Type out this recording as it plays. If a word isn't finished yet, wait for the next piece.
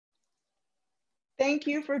Thank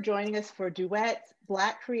you for joining us for Duets,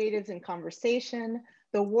 Black Creatives in Conversation,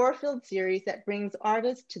 the Warfield series that brings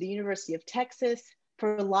artists to the University of Texas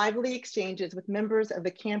for lively exchanges with members of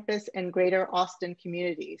the campus and greater Austin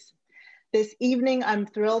communities. This evening, I'm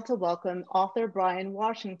thrilled to welcome author Bryan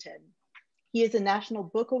Washington. He is a National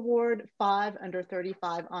Book Award 5 Under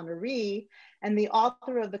 35 honoree and the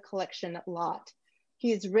author of the collection Lot.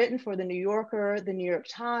 He has written for The New Yorker, The New York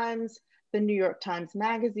Times, The New York Times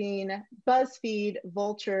Magazine, BuzzFeed,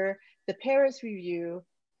 Vulture, The Paris Review,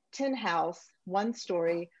 Tin House, One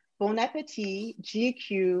Story, Bon Appetit,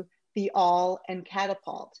 GQ, The All, and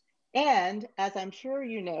Catapult. And as I'm sure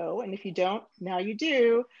you know, and if you don't, now you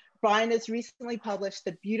do, Bryan has recently published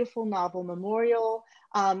the beautiful novel Memorial,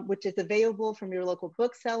 which is available from your local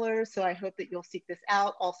booksellers. So I hope that you'll seek this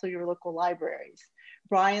out, also your local libraries.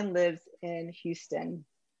 Bryan lives in Houston.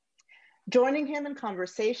 Joining him in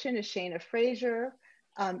conversation is Shaina Frazier.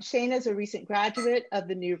 Shaina is a recent graduate of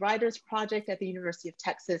the New Writers Project at the University of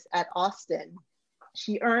Texas at Austin.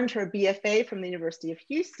 She earned her BFA from the University of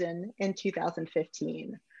Houston in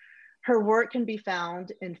 2015. Her work can be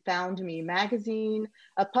found in Found Me magazine,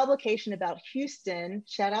 a publication about Houston,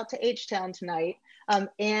 shout out to H-Town tonight,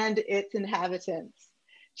 and its inhabitants.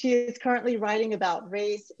 She is currently writing about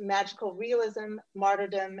race, magical realism,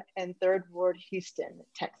 martyrdom, and Third Ward Houston,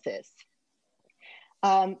 Texas.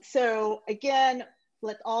 So again,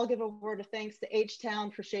 let's all give a word of thanks to H-Town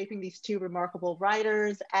for shaping these two remarkable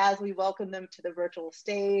writers as we welcome them to the virtual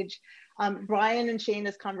stage. Bryan and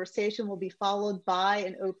Shaina's conversation will be followed by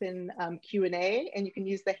an open Q&A, and you can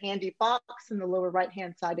use the handy box in the lower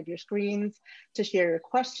right-hand side of your screens to share your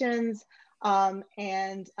questions.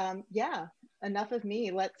 Yeah, enough of me.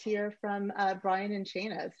 Let's hear from Bryan and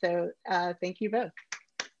Shaina. So thank you both.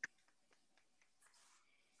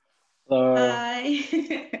 Hello. Hi.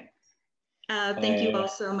 Thank you all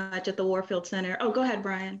so much at the Warfield Center. Oh, go ahead,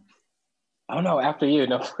 Bryan. Oh no, after you.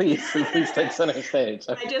 No, please take center stage.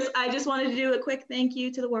 I just wanted to do a quick thank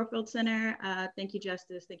you to the Warfield Center. Thank you,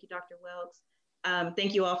 Justice. Thank you, Dr. Wilkes.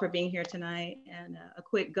 Thank you all for being here tonight. And a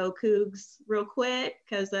quick go Cougs real quick,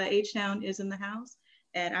 because H-Town is in the house.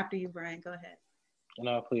 And after you, Bryan, go ahead.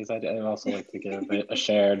 No, please. I'd also like to give a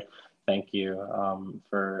shared thank you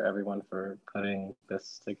for everyone for putting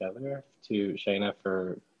this together, to Shaina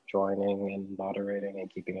for joining and moderating and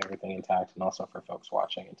keeping everything intact, and also for folks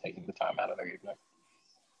watching and taking the time out of their evening.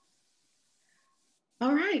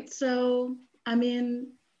 All right, so I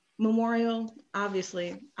mean, Memorial,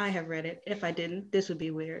 obviously, I have read it. If I didn't, this would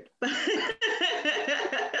be weird.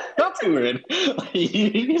 Not too weird.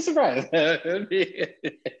 You'd be surprised. I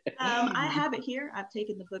have it here. I've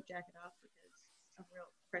taken the book jacket off because I'm real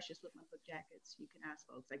precious with my book jackets. You can ask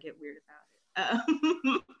folks, I get weird about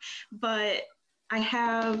it. But I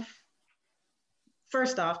have,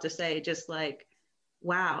 first off, to say just like,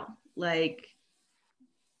 wow, like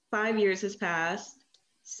 5 years has passed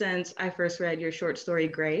since I first read your short story,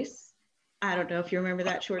 Grace. I don't know if you remember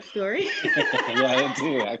that short story. Yeah, I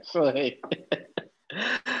do, actually.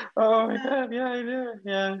 Oh my God, yeah, I do,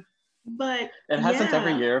 yeah. But it hasn't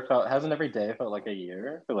hasn't every day felt like a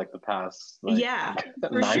year for like the past like, yeah,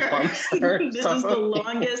 for 9 sure. months This is the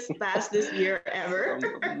longest, fastest year ever.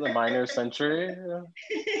 The minor century.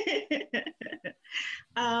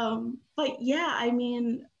 Yeah. But yeah, I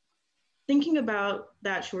mean, thinking about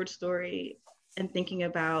that short story and thinking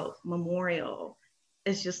about Memorial,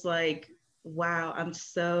 it's just like, wow, I'm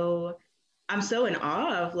so in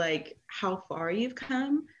awe of like how far you've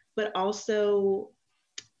come, but also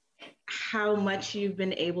how much you've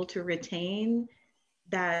been able to retain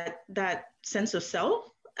that sense of self.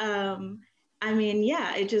 I mean,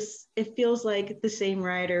 yeah, it feels like the same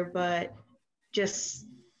writer, but just,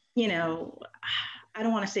 you know, I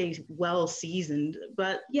don't want to say well seasoned,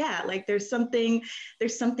 but yeah, like there's something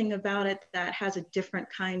about it that has a different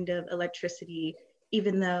kind of electricity,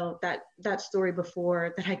 even though that story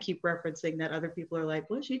before that I keep referencing that other people are like,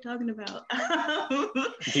 what's she talking about?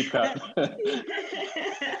 Deep cut.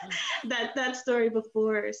 that story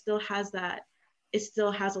before still has that, it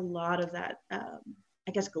still has a lot of that,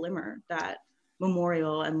 I guess, glimmer that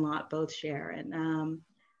Memorial and Lot both share. And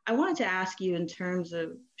I wanted to ask you in terms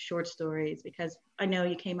of short stories, because I know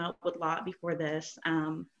you came out with Lot before this.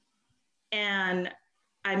 And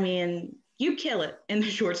I mean, you kill it in the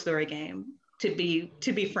short story game, to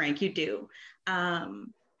be frank, you do.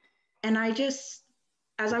 And I just,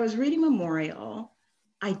 as I was reading Memorial,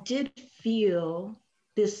 I did feel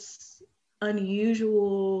this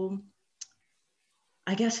unusual,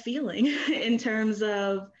 I guess, feeling in terms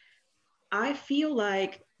of, I feel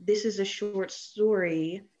like this is a short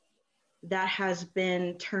story that has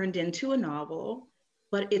been turned into a novel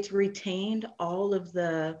but it's retained all of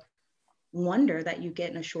the wonder that you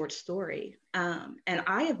get in a short story. And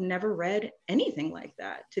I have never read anything like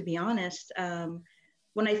that, to be honest.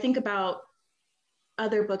 When I think about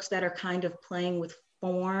other books that are kind of playing with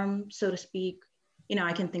form, so to speak, you know,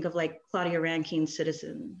 I can think of like Claudia Rankine's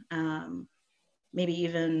Citizen, maybe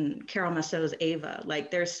even Carol Masseau's Ava.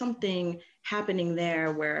 Like there's something happening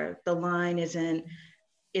there where the line isn't,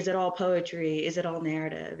 is it all poetry? Is it all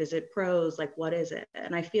narrative? Is it prose? Like, what is it?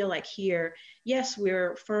 And I feel like here, yes,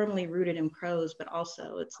 we're firmly rooted in prose, but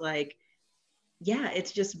also it's like, yeah,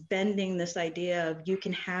 it's just bending this idea of you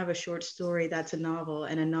can have a short story that's a novel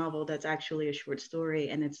and a novel that's actually a short story.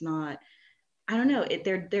 And it's not, I don't know,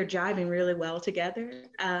 they're jiving really well together.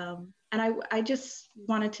 And I just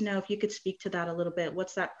wanted to know if you could speak to that a little bit.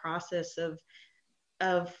 What's that process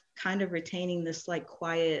of kind of retaining this like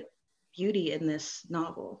quiet beauty in this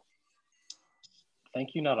novel?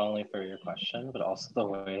 Thank you not only for your question, but also the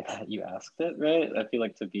way that you asked it, right? I feel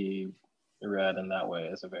like to be read in that way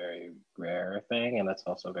is a very rare thing, and that's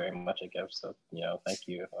also very much a gift. So, you know, thank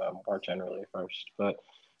you more generally first. But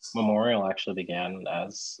Memorial actually began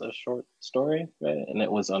as a short story, right? And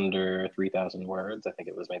it was under 3,000 words. I think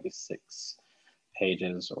it was maybe 6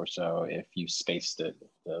 pages or so if you spaced it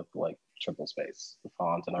with like triple space the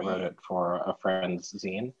font. And I wrote it for a friend's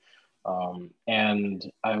zine.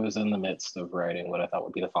 And I was in the midst of writing what I thought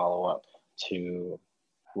would be the follow-up to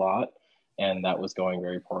Lot, and that was going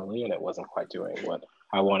very poorly, and it wasn't quite doing what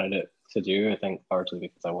I wanted it to do. I think largely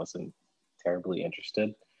because I wasn't terribly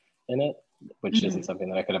interested in it, which isn't something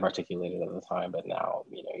that I could have articulated at the time, but now,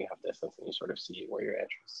 you know, you have distance and you sort of see where your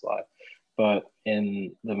interests lie. But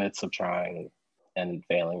in the midst of trying and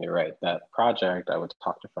failing to write that project, I would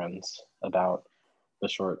talk to friends about the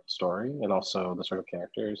short story and also the sort of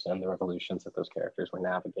characters and the revolutions that those characters were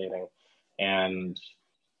navigating. And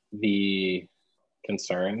the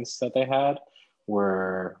concerns that they had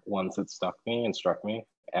were ones that stuck me and struck me.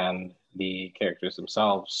 And the characters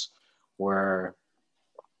themselves were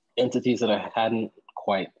entities that I hadn't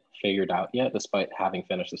quite figured out yet, despite having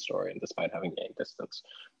finished the story and despite having gained distance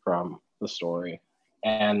from the story.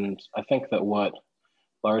 And I think that what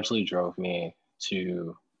largely drove me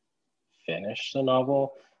to finish the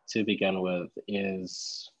novel to begin with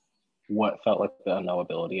is what felt like the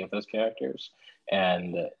unknowability of those characters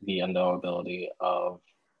and the unknowability of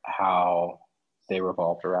how they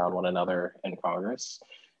revolved around one another in progress,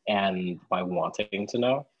 and my wanting to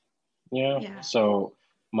know, you know? Yeah. So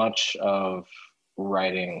much of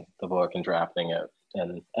writing the book and drafting it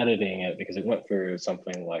and editing it, because it went through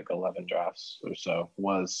something like 11 drafts or so,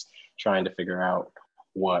 was trying to figure out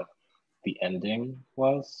what the ending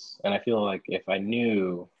was. And I feel like if I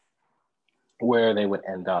knew where they would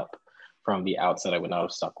end up from the outset, I would not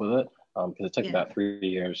have stuck with it, because it took about 3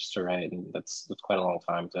 years to write, and that's quite a long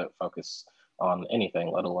time to focus on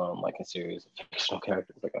anything, let alone like a series of fictional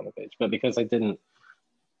characters like on the page. But because I didn't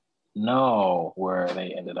know where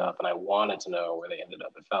they ended up and I wanted to know where they ended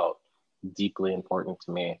up, it felt deeply important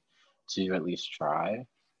to me to at least try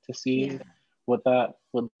to see what that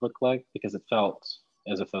would look like, because it felt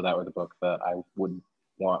as if though that were the book that I would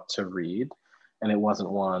want to read. And it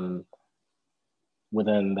wasn't one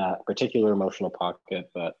within that particular emotional pocket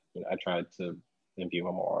that, you know, I tried to imbue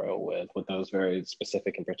Memorial with those very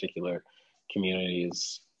specific and particular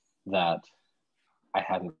communities that I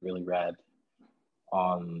hadn't really read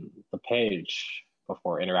on the page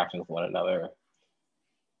before, interacting with one another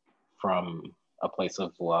from a place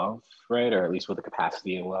of love, right? Or at least with the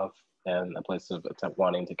capacity of love, and a place of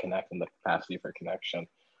wanting to connect and the capacity for connection.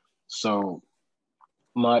 So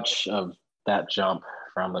much of that jump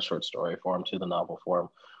from the short story form to the novel form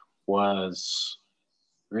was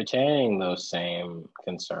retaining those same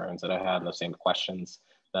concerns that I had, those same questions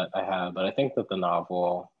that I had. But I think that the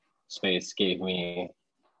novel space gave me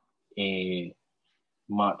a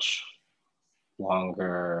much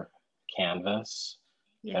longer canvas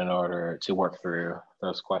in order to work through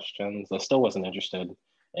those questions. I still wasn't interested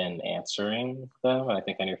in answering them. I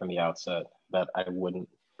think I knew from the outset that I wouldn't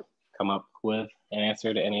come up with an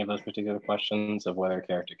answer to any of those particular questions of whether a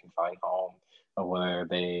character can find home, of whether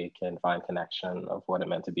they can find connection, of what it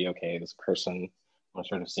meant to be okay as a person in a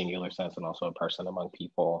sort of singular sense, and also a person among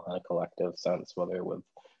people in a collective sense, whether with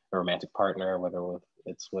a romantic partner, whether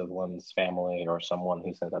it's with one's family or someone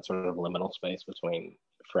who's in that sort of liminal space between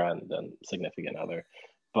friend and significant other.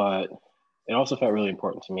 But it also felt really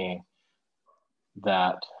important to me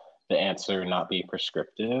that the answer not be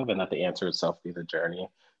prescriptive, and that the answer itself be the journey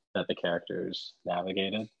that the characters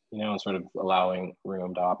navigated, you know, and sort of allowing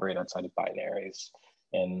room to operate outside of binaries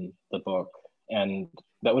in the book. And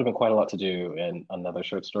that would have been quite a lot to do in another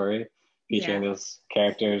short story, featuring those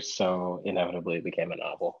characters, so inevitably it became a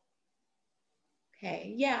novel.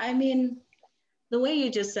 Okay. Yeah, I mean, the way you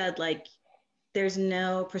just said, like, there's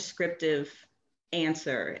no prescriptive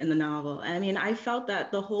answer in the novel. I mean, I felt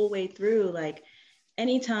that the whole way through. Like,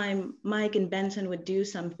 anytime Mike and Benson would do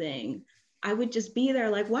something, I would just be there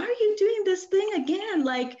like, why are you doing this thing again?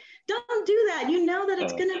 Like, don't do that. You know that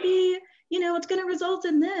it's going to be, you know, it's going to result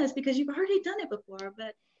in this because you've already done it before.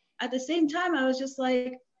 But at the same time, I was just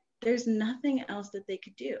like, there's nothing else that they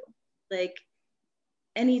could do. Like,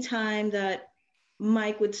 anytime that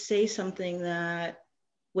Mike would say something that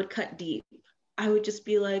would cut deep, I would just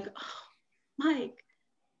be like, oh, Mike,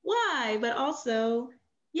 why? But also,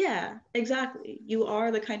 yeah, exactly. You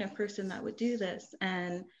are the kind of person that would do this.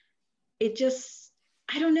 And it just,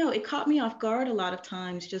 I don't know, it caught me off guard a lot of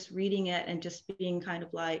times just reading it and just being kind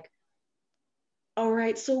of like, all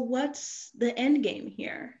right, so what's the end game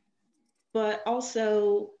here? But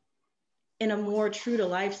also, in a more true to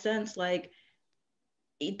life sense, like,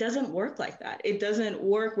 it doesn't work like that. It doesn't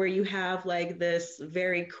work where you have like this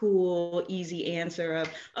very cool, easy answer of,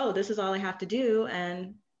 oh, this is all I have to do.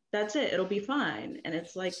 And that's it. It'll be fine. And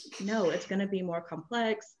it's like, no, it's going to be more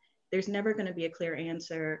complex. There's never going to be a clear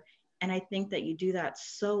answer. And I think that you do that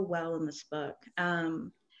so well in this book. I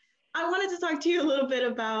wanted to talk to you a little bit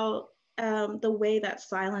about the way that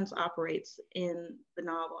silence operates in the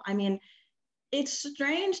novel. I mean, it's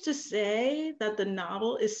strange to say that the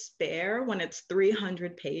novel is spare when it's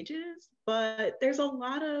 300 pages, but there's a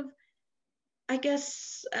lot of, I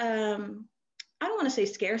guess, I don't want to say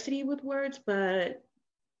scarcity with words, but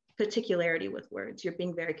particularity with words. You're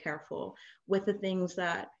being very careful with the things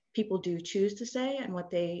that people do choose to say and what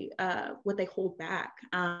they hold back.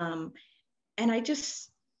 And I guess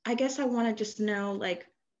I want to just know, like,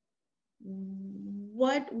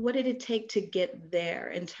 what did it take to get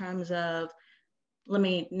there in terms of, let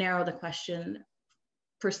me narrow the question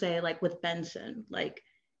per se, like with Benson, like,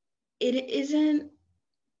 it isn't,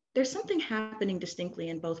 there's something happening distinctly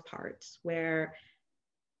in both parts where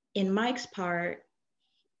in Mike's part,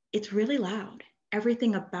 it's really loud.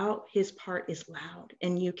 Everything about his part is loud,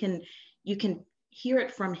 and you can hear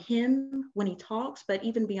it from him when he talks, but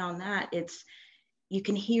even beyond that, it's, you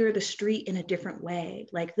can hear the street in a different way.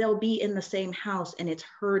 Like, they'll be in the same house and it's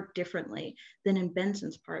heard differently than in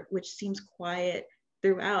Benson's part, which seems quiet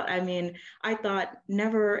throughout. I mean, I thought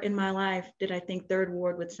never in my life did I think Third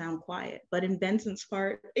Ward would sound quiet, but in Benson's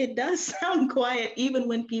part, it does sound quiet even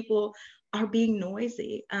when people are being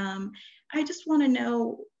noisy. I just want to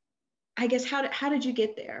know, I guess, how did you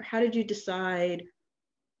get there? How did you decide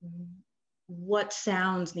what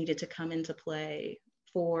sounds needed to come into play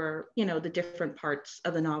for, you know, the different parts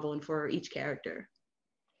of the novel and for each character?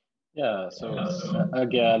 Yeah, so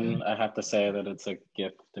again, I have to say that it's a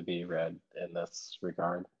gift to be read in this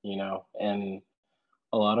regard, you know, and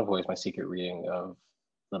a lot of ways my secret reading of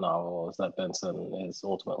the novel is that Benson is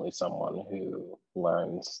ultimately someone who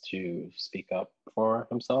learns to speak up for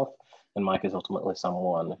himself, and Mike is ultimately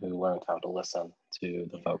someone who learns how to listen to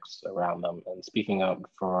the folks around them. And speaking up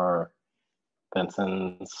for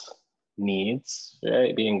Benson's needs,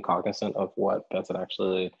 right? Being cognizant of what Benson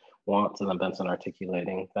actually wants and then Benson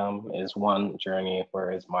articulating them is one journey,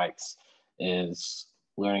 whereas Mike's is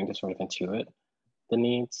learning to sort of intuit the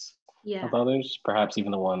needs of others, perhaps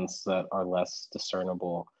even the ones that are less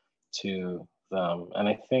discernible to them. And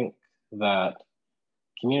I think that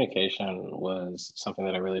communication was something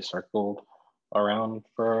that I really circled around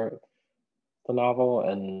for the novel,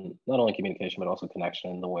 and not only communication but also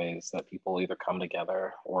connection in the ways that people either come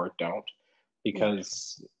together or don't,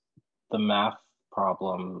 because the math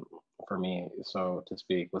problem for me, so to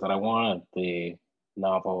speak, was that I wanted the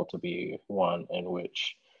novel to be one in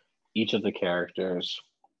which each of the characters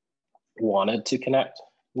wanted to connect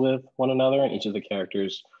with one another, and each of the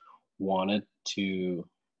characters wanted to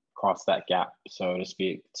cross that gap, so to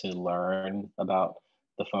speak, to learn about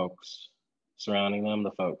the folks surrounding them,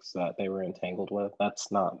 the folks that they were entangled with.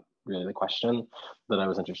 That's not really the question that I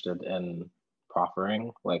was interested in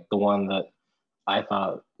proffering. Like, the one that I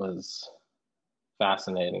thought was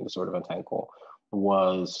fascinating to sort of untangle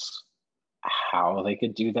was how they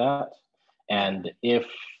could do that, and if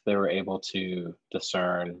they were able to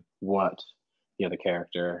discern what the other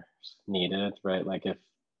character needed, right? Like, if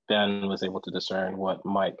Ben was able to discern what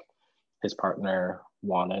Mike, his partner,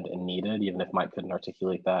 wanted and needed, even if Mike couldn't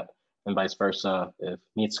articulate that, and vice versa. If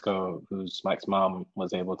Mitsuko, who's Mike's mom,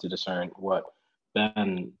 was able to discern what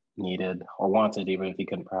Ben needed or wanted, even if he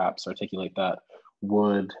couldn't perhaps articulate that,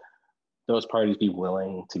 would those parties be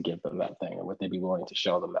willing to give them that thing, or would they be willing to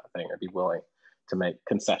show them that thing, or be willing to make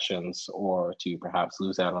concessions or to perhaps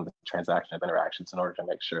lose out on the transaction of interactions in order to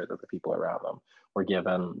make sure that the people around them were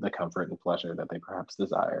given the comfort and pleasure that they perhaps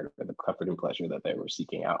desired, or the comfort and pleasure that they were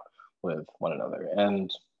seeking out with one another.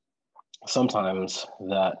 And sometimes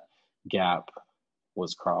that gap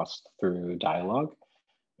was crossed through dialogue,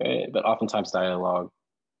 right? But oftentimes dialogue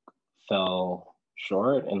fell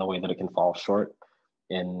short in the way that it can fall short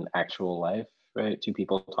in actual life, right? Two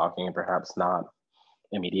people talking and perhaps not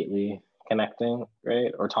immediately connecting,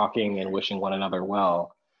 right? Or talking and wishing one another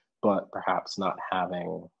well, but perhaps not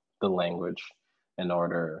having the language in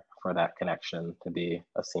order for that connection to be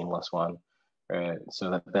a seamless one, right?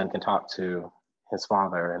 So that Ben can talk to his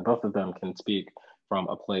father, and both of them can speak from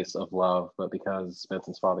a place of love, but because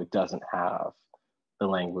Benson's father doesn't have the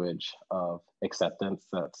language of acceptance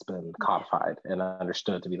that's been codified and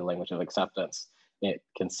understood to be the language of acceptance, it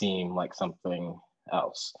can seem like something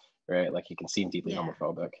else, right? Like he can seem deeply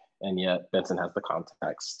homophobic, and yet Benson has the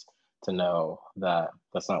context to know that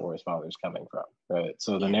that's not where his father's coming from, right?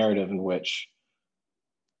 So the narrative in which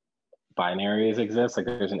binaries exist, like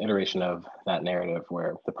there's an iteration of that narrative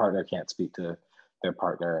where the partner can't speak to their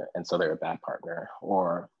partner, and so they're a bad partner,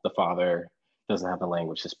 or the father doesn't have the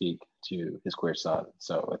language to speak to his queer son,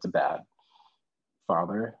 so it's a bad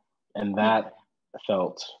father. And that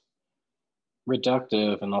felt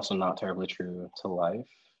reductive and also not terribly true to life,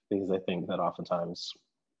 because I think that oftentimes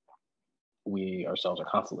we ourselves are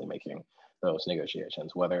constantly making those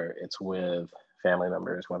negotiations, whether it's with family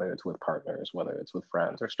members, whether it's with partners, whether it's with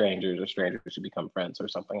friends or strangers who become friends or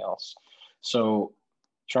something else. So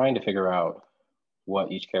trying to figure out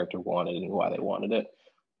what each character wanted and why they wanted it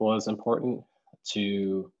was important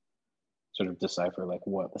to sort of decipher like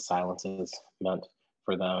what the silences meant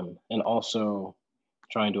for them, and also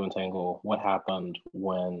trying to untangle what happened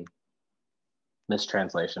when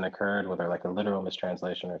mistranslation occurred, whether like a literal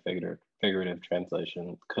mistranslation or figurative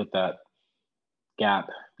translation. Could that gap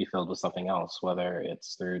be filled with something else, whether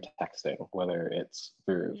it's through texting, whether it's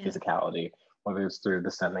through physicality, whether it's through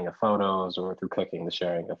the sending of photos or through cooking, the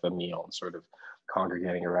sharing of a meal, and sort of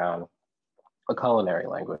congregating around a culinary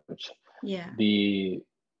language. The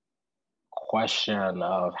question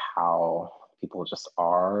of how people just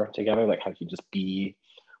are together, like how do you just be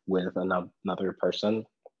with another person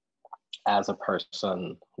as a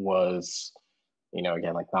person, was, you know,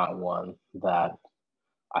 again, like not one that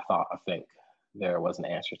I think there was an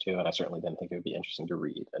answer to, and I certainly didn't think it would be interesting to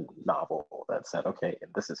read a novel that said, okay,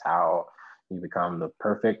 this is how you become the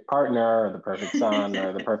perfect partner or the perfect son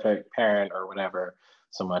or the perfect parent or whatever,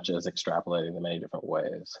 so much as extrapolating the many different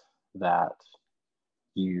ways that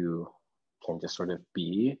you can just sort of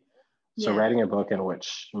be. So writing a book in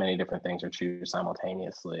which many different things are true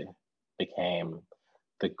simultaneously became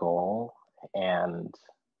the goal, and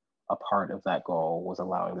a part of that goal was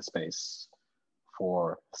allowing the space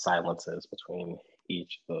for silences between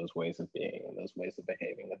each of those ways of being and those ways of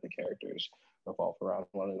behaving that the characters revolve around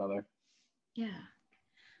one another.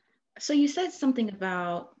 So you said something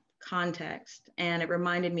about context, and it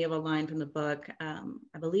reminded me of a line from the book.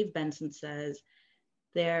 I believe Benson says,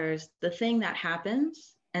 there's the thing that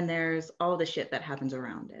happens and there's all the shit that happens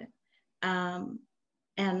around it.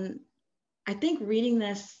 And I think reading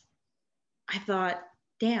this, I thought,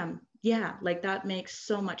 damn, like that makes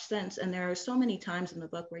so much sense. And there are so many times in the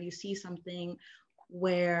book where you see something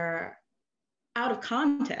where out of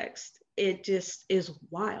context, it just is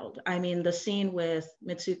wild. I mean, the scene with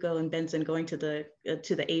Mitsuko and Benson going to the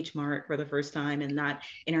H Mart for the first time, and that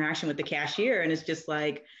interaction with the cashier, and it's just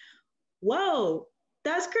like, whoa,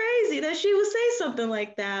 that's crazy that she would say something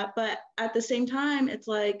like that. But at the same time, it's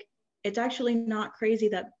like, it's actually not crazy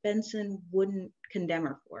that Benson wouldn't condemn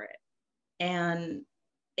her for it. And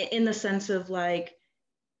in the sense of like,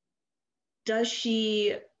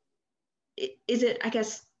 is it, I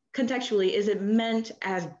guess, contextually, is it meant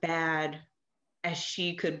as bad as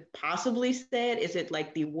she could possibly say it? Is it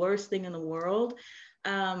like the worst thing in the world?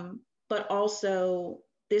 But also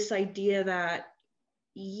this idea that,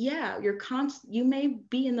 you may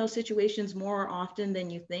be in those situations more often than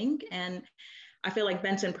you think. And I feel like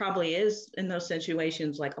Benson probably is in those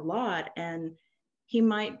situations like a lot, and he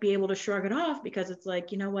might be able to shrug it off because it's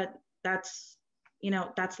like, you know what, that's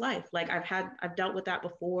life. Like I've dealt with that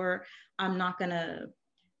before. I'm not gonna,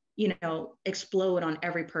 explode on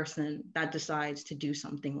every person that decides to do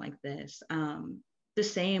something like this. The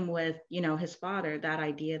same with, his father, that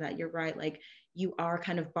idea that you're right, like you are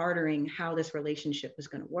kind of bartering how this relationship is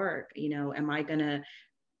going to work. Am I going to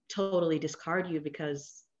totally discard you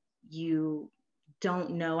because you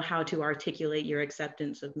don't know how to articulate your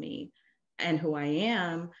acceptance of me and who I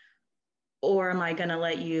am? Or am I going to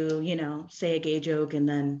let you, you know, say a gay joke and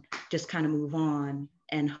then just kind of move on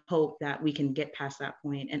and hope that we can get past that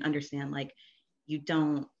point and understand, like, you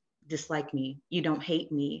don't dislike me, you don't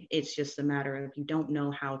hate me. It's just a matter of you don't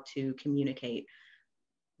know how to communicate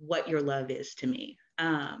what your love is to me.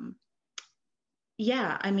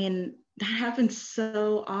 Yeah, I mean, that happens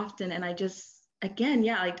so often. And I just, again,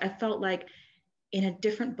 yeah, I felt like in a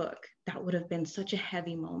different book, that would have been such a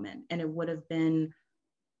heavy moment. And it would have been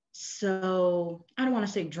so, I don't want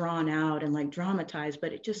to say drawn out and like dramatized,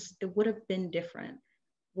 but it would have been different.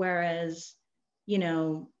 Whereas, you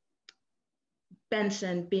know,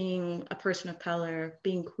 Benson being a person of color,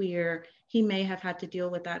 being queer, he may have had to deal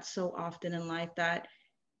with that so often in life that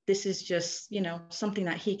this is just, you know, something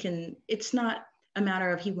that he can, it's not a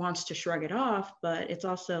matter of he wants to shrug it off, but it's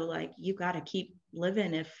also like, you got to keep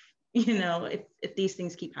living if, you know, if these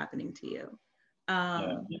things keep happening to you.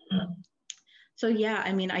 So yeah,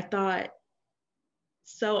 I mean, I thought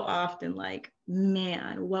so often, like,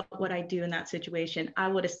 man, what would I do in that situation? I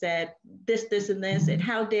would have said this, and this, and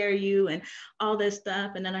how dare you, and all this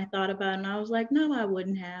stuff. And then I thought about it and I was like, no, I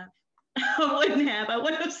wouldn't have. I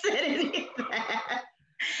wouldn't have said any of that.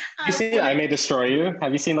 You see I May Destroy You?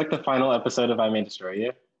 Have you seen like the final episode of I May Destroy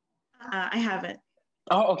You? I haven't.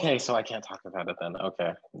 Oh, okay. So I can't talk about it then.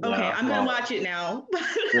 Okay. Okay, I'm gonna watch it now.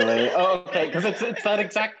 Really? Oh, okay. Because it's that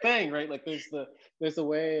exact thing, right? Like there's a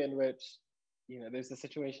way in which, you know, there's the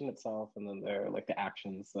situation itself, and then there are like the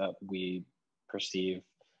actions that we perceive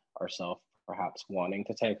ourselves perhaps wanting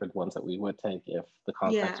to take, or the ones that we would take if the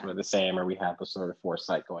context were the same, or we have a sort of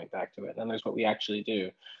foresight going back to it. And then there's what we actually do,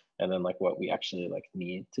 and then like what we actually like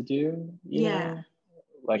need to do. You know?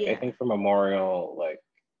 Like I think for Memorial, like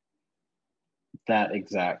that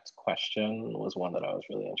exact question was one that I was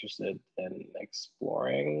really interested in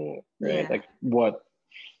exploring, right? Like, what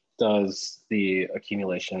does the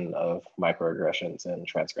accumulation of microaggressions and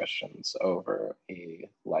transgressions over a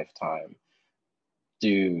lifetime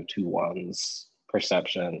do to one's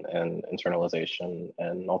perception and internalization,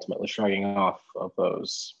 and ultimately shrugging off of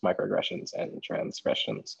those microaggressions and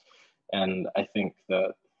transgressions? And I think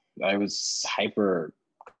that I was hyper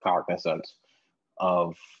cognizant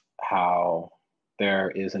of how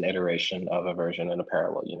there is an iteration of a version in a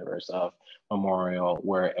parallel universe of Memorial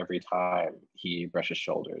where every time he brushes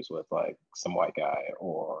shoulders with like some white guy,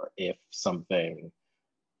 or if something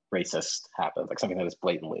racist happens, like something that is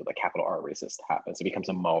blatantly like capital R racist happens, it becomes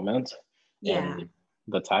a moment in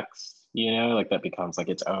the text, you know, like that becomes like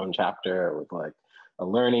its own chapter with like a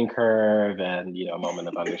learning curve and, you know, a moment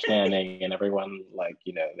of understanding, and everyone like,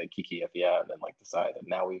 you know, they kiki at the end and like decide that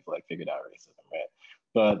now we've like figured out racism, right?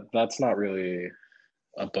 But that's not really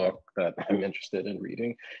a book that I'm interested in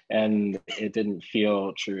reading, and it didn't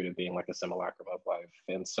feel true to being like a simulacrum of life.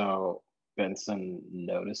 And so Benson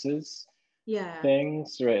notices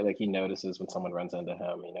things, right? Like he notices when someone runs into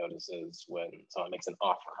him, he notices when someone makes an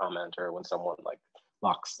off comment, or when someone like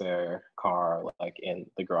locks their car like in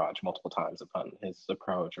the garage multiple times upon his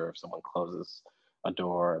approach, or if someone closes a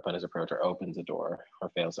door upon his approach, or opens a door or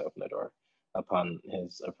fails to open a door upon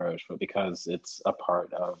his approach, but because it's a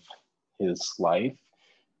part of his life.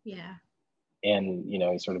 And, you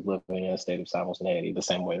know, he's sort of living in a state of simultaneity, the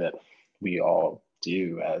same way that we all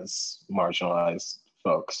do as marginalized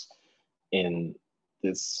folks in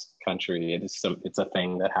this country. It's a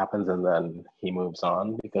thing that happens, and then he moves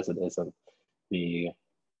on because it isn't the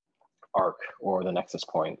arc or the nexus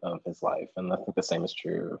point of his life. And I think the same is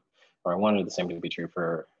true, or I wanted the same to be true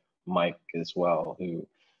for Mike as well, who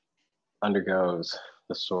undergoes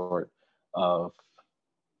the sort of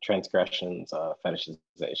transgressions,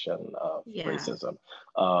 fetishization of racism,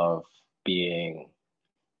 of being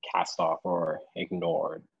cast off or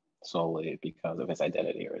ignored solely because of his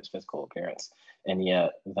identity or his physical appearance. And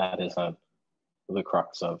yet that isn't the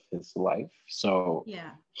crux of his life. So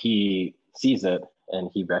he sees it and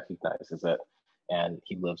he recognizes it and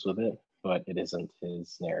he lives with it, but it isn't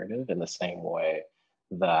his narrative, in the same way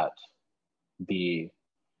that the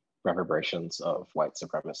reverberations of white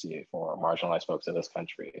supremacy for marginalized folks in this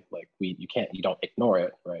country, like you don't ignore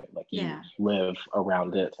it, right? Like you live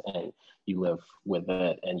around it and you live with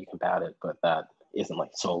it and you combat it, but that isn't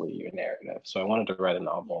like solely your narrative. So I wanted to write a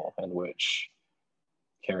novel in which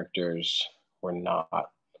characters were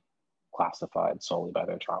not classified solely by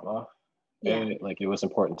their trauma. Like it was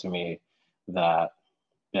important to me that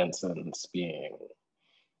Benson's being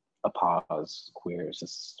a pause queer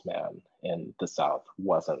cis man in the South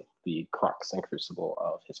wasn't the crux and crucible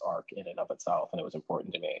of his arc in and of itself. And it was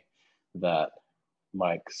important to me that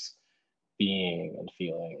Mike's being and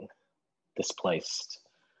feeling displaced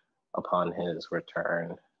upon his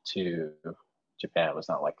return to Japan was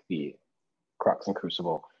not like the crux and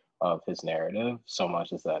crucible of his narrative, so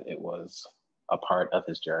much as that it was a part of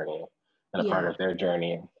his journey and a part of their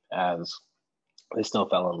journey as they still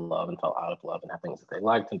fell in love and fell out of love and had things that they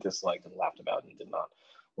liked and disliked and laughed about and did not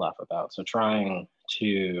laugh about. So trying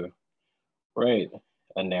to write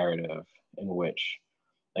a narrative in which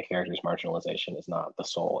a character's marginalization is not the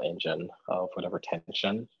sole engine of whatever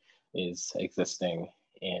tension is existing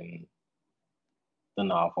in the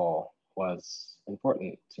novel was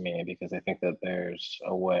important to me, because I think that there's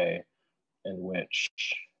a way in which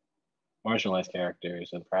marginalized characters,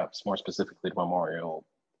 and perhaps more specifically Memorial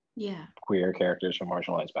queer characters from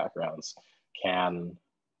marginalized backgrounds, can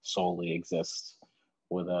solely exist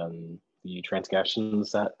within the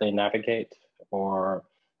transgressions that they navigate or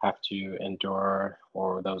have to endure,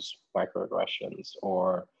 or those microaggressions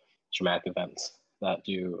or traumatic events that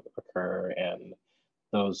do occur. And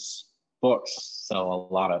those books sell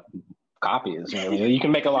a lot of copies. I mean, you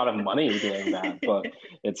can make a lot of money doing that, but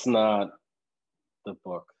it's not the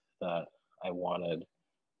book that I wanted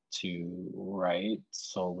to write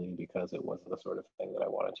solely because it wasn't the sort of thing that I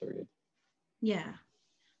wanted to read. Yeah.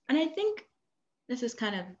 And I think this is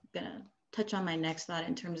kind of gonna touch on my next thought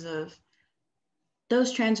in terms of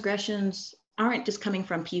those transgressions aren't just coming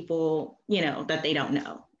from people, you know, that they don't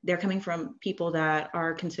know. They're coming from people that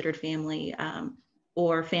are considered family,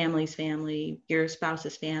 or family's family, your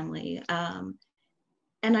spouse's family.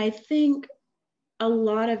 And I think a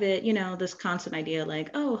lot of it, you know, this constant idea like,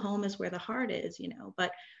 oh, home is where the heart is, you know,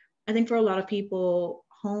 but I think for a lot of people,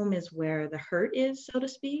 home is where the hurt is, so to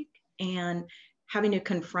speak, and having to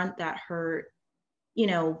confront that hurt, you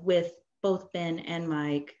know, with both Ben and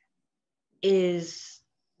Mike it's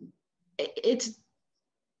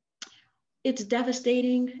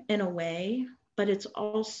devastating in a way, but it's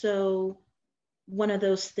also one of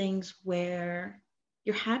those things where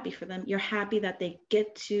you're happy for them. You're happy that they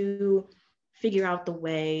get to figure out the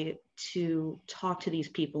way to talk to these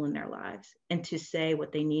people in their lives and to say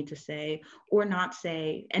what they need to say or not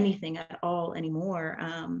say anything at all anymore.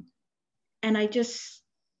 And I just,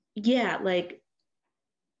 like,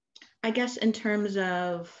 I guess in terms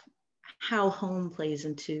of how home plays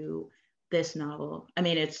into this novel, I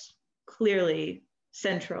mean, it's clearly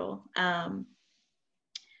central.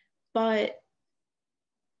 But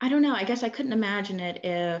I don't know, I guess I couldn't imagine it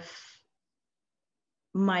if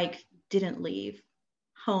Mike didn't leave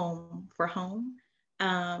home for home.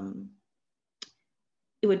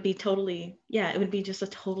 It would be totally, it would be just a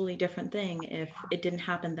totally different thing if it didn't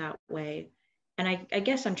happen that way. And I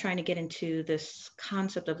guess I'm trying to get into this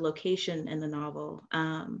concept of location in the novel,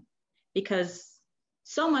 because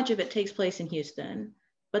so much of it takes place in Houston,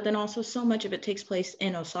 but then also so much of it takes place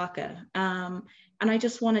in Osaka. And I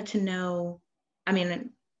just wanted to know, I mean,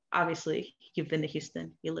 obviously you've been to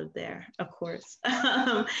Houston, you live there, of course.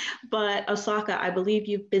 But Osaka, I believe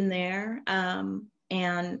you've been there.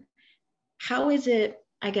 And how is it,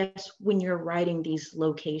 I guess, when you're writing these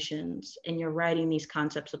locations and you're writing these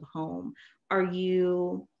concepts of home, are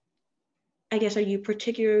you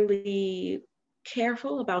particularly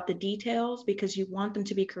careful about the details because you want them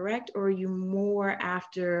to be correct, or are you more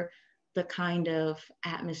after the kind of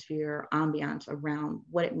atmosphere, ambiance around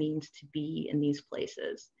what it means to be in these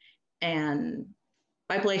places? And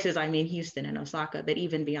by places, I mean Houston and Osaka, but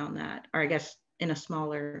even beyond that, or I guess in a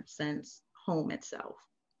smaller sense, home itself.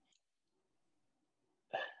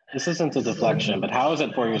 This isn't a deflection, but how is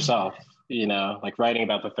it for yourself? You know, like writing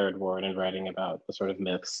about the third ward and writing about the sort of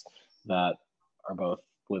myths that are both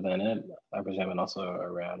within it, I presume, and also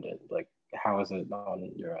around it. Like, how is it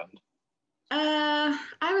on your end?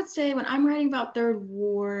 I would say when I'm writing about third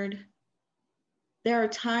ward, there are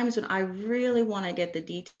times when I really want to get the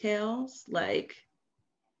details. Like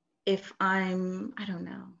if I'm, I don't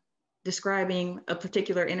know, describing a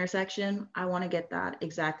particular intersection, I want to get that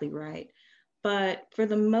exactly right. But for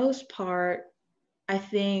the most part, I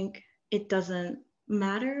think it doesn't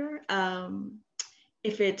matter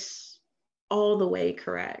if it's all the way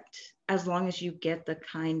correct, as long as you get the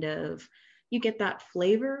kind of, you get that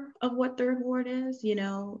flavor of what third ward is, you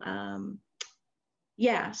know?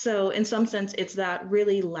 So in some sense, it's that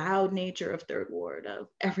really loud nature of third ward of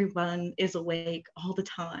everyone is awake all the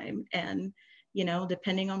time. And, you know,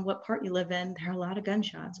 depending on what part you live in, there are a lot of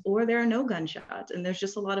gunshots, or there are no gunshots and there's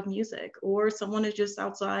just a lot of music, or someone is just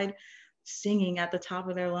outside singing at the top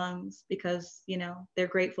of their lungs because, you know, they're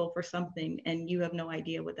grateful for something and you have no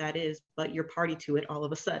idea what that is, but you're party to it all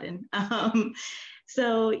of a sudden. I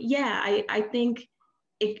think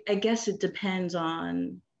I guess it depends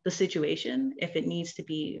on the situation, if it needs to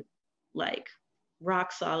be like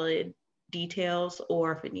rock solid details,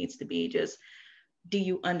 or if it needs to be just, do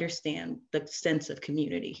you understand the sense of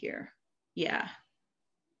community here? Yeah.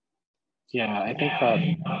 Yeah, I think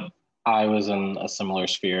that I was in a similar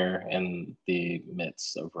sphere in the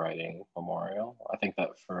midst of writing Memorial. I think that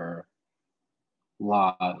for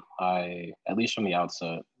Lot, I, at least from the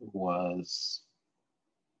outset, was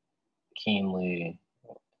keenly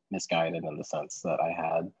misguided in the sense that I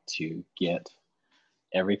had to get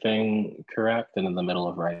everything correct. And in the middle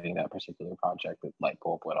of writing that particular project, the light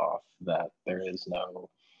bulb went off that there is no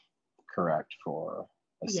correct for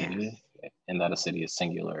a Yes. city, and that a city is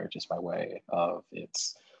singular just by way of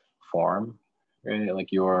its form, right?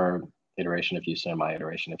 Like your iteration of Houston, my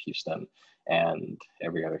iteration of Houston, and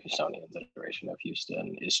every other Houstonian's iteration of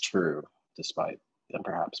Houston is true, despite them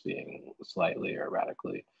perhaps being slightly or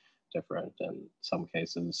radically different in some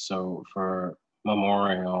cases. So for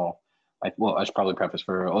Memorial, I should probably preface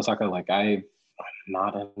for Osaka, like I'm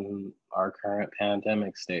not in our current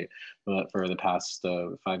pandemic state, but for the past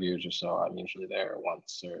 5 years or so, I'm usually there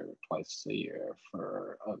once or twice a year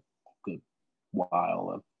for a good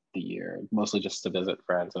while of the year, mostly just to visit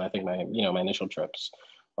friends. And I think my initial trips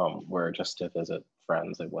were just to visit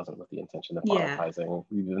friends. It wasn't with the intention of Yeah. monetizing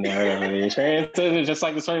the narrative of the experience. It was just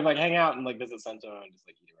like to sort of like hang out and like visit Sento and just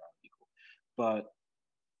like eat around people. But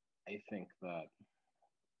I think that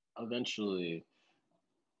eventually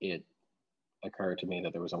it occurred to me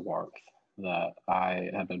that there was a warmth that I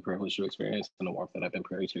had been privileged to experience and a warmth that I've been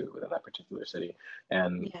privy to within that particular city.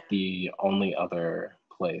 And Yeah. the only other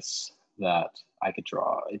place that I could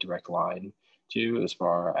draw a direct line to as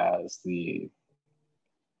far as the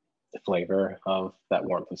flavor of that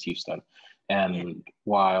warmth was Houston. And Yeah.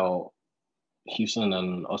 while Houston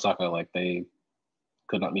and Osaka, like they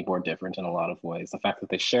could not be more different in a lot of ways, the fact that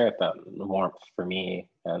they shared that warmth for me,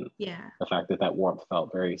 and Yeah. the fact that that warmth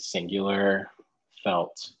felt very singular,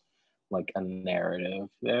 felt like a narrative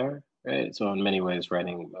there, right? So in many ways,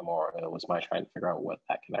 writing Memorial was my trying to figure out what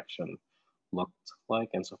that connection looked like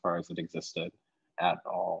insofar as it existed at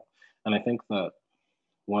all. And I think that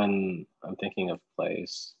when I'm thinking of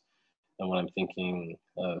place and when I'm thinking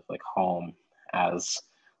of like home as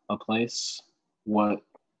a place, what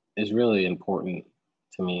is really important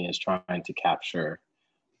to me is trying to capture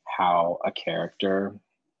how a character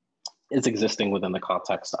is existing within the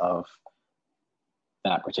context of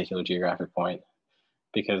that particular geographic point.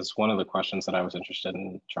 Because one of the questions that I was interested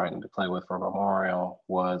in trying to play with for Memorial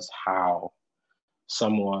was how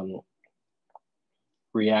someone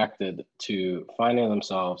reacted to finding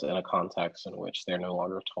themselves in a context in which they're no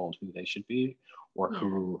longer told who they should be or Yeah.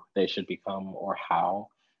 who they should become or how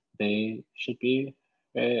they should be.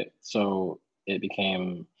 Right? So it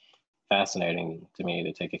became fascinating to me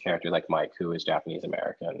to take a character like Mike, who is Japanese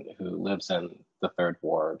American, who lives in the Third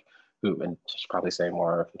Ward, who, and I should probably say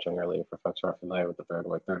more generally for folks who are familiar with the Third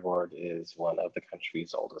Ward. Third Ward is one of the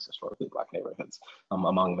country's oldest historically Black neighborhoods,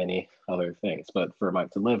 among many other things. But for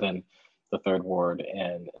Mike to live in the Third Ward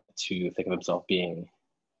and to think of himself being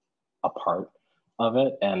a part of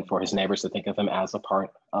it, and for his neighbors to think of him as a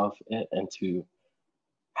part of it, and to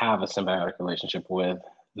have a symbiotic relationship with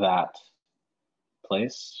that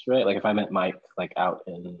place, right? Like if I met Mike like out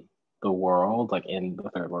in the world, like in the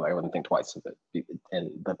Third Ward, I wouldn't think twice of it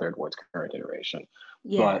in the Third Ward's current iteration.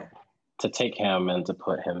 Yeah. But to take him and to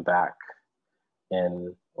put him back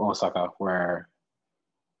in Osaka, where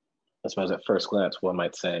I suppose at first glance one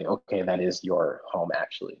might say, okay, that is your home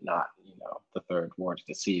actually, not, the Third Ward,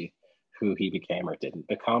 to see who he became or didn't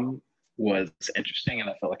become was interesting, and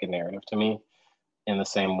it felt like a narrative to me in the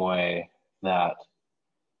same way that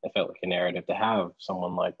it felt like a narrative to have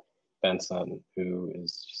someone like Benson, who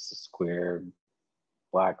is just this queer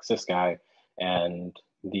Black cis guy, and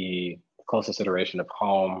the closest iteration of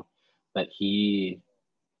home that he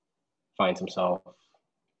finds himself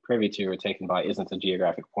privy to or taken by isn't a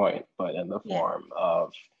geographic point, but in the Yeah. form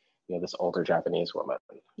of this older Japanese woman,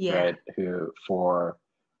 Yeah. right, who for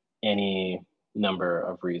any number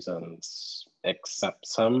of reasons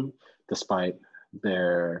accepts him despite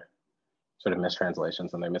their sort of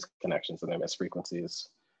mistranslations and their misconnections and their misfrequencies.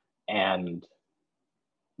 And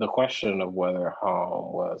the question of whether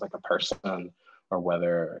home was like a person or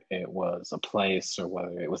whether it was a place or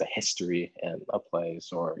whether it was a history in a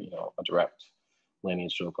place or, a direct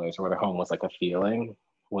lineage to a place, or whether home was like a feeling,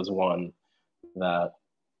 was one that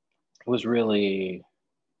was really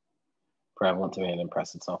prevalent to me and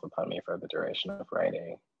impressed itself upon me for the duration of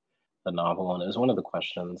writing the novel. And it was one of the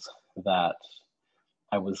questions that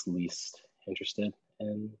I was least interested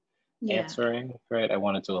in Yeah. answering, right? I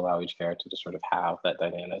wanted to allow each character to sort of have that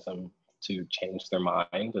dynamism to change their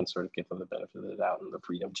mind and sort of give them the benefit of the doubt and the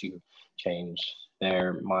freedom to change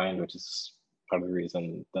their mind, which is part of the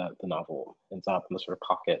reason that the novel ends up in the sort of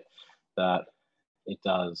pocket that it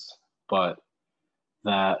does. but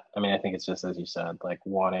that, I mean, I think it's just as you said, like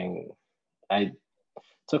I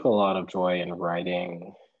took a lot of joy in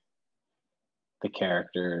writing the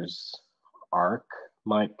characters' arc,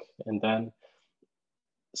 Mike and Ben,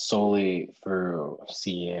 solely through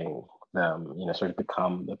seeing them, sort of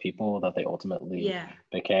become the people that they ultimately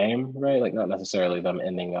became, right? Like not necessarily them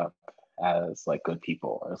ending up as like good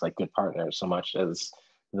people or as like good partners, so much as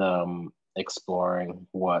them exploring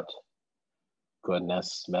what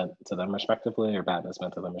goodness meant to them respectively or badness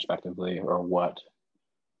meant to them respectively, or what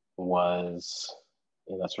was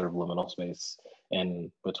in that sort of liminal space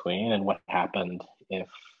in between, and what happened if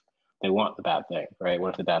they want the bad thing, right? What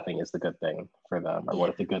if the bad thing is the good thing for them? Or what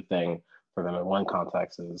if the good thing for them in one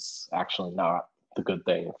context is actually not the good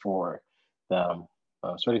thing for them?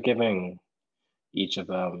 Sort of giving each of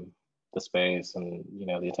them the space, and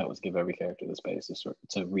the intent was to give every character the space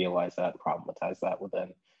to realize that, problematize that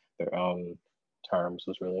within their own terms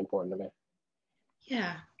was really important to me.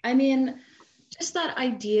 Yeah, I mean, just that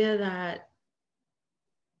idea that,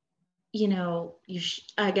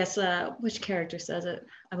 I guess, which character says it?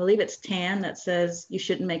 I believe it's Tan that says you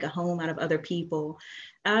shouldn't make a home out of other people.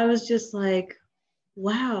 I was just like,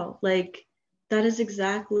 wow, like that is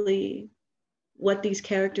exactly what these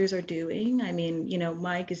characters are doing. I mean,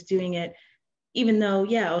 Mike is doing it, even though,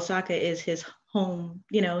 Osaka is his home,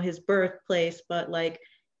 his birthplace, but like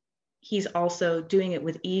he's also doing it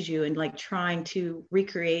with Iju and like trying to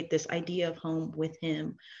recreate this idea of home with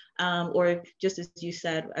him. Or just as you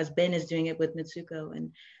said, as Ben is doing it with Mitsuko.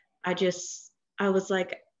 And I was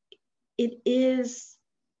like, it is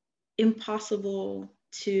impossible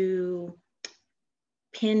to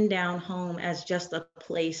pin down home as just a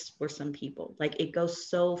place for some people. Like it goes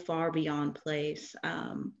so far beyond place.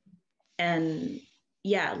 And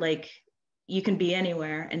yeah, like you can be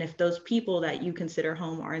anywhere. And if those people that you consider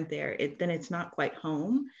home aren't there, then it's not quite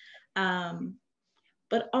home.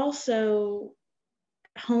 But also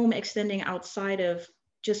home extending outside of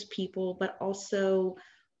just people, but also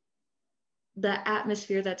the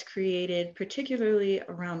atmosphere that's created, particularly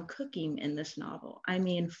around cooking in this novel. I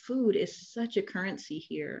mean, food is such a currency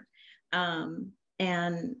here.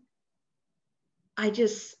 And I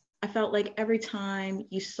felt like every time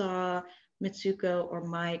you saw Mitsuko or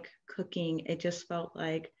Mike cooking, it just felt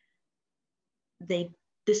like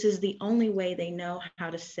this is the only way they know how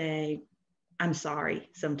to say, I'm sorry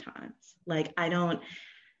sometimes. Like I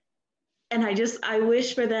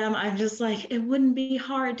wish for them, I'm just like, it wouldn't be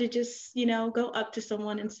hard to just, go up to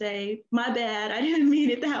someone and say, my bad, I didn't mean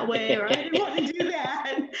it that way, or I didn't want to do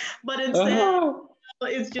that. But instead,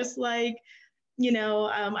 it's just like,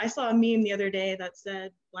 I saw a meme the other day that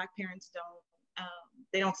said Black parents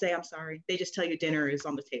they don't say I'm sorry. They just tell you dinner is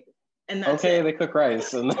on the table. And that's okay, it. they cook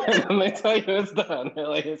rice and then they tell you it's done. They're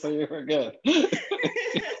like, so you were good.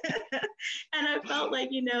 And I felt like,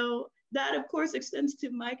 that of course extends to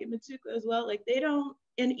Mike and Mitsuko as well. Like they don't,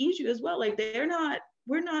 and Iju as well. Like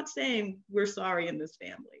we're not saying we're sorry in this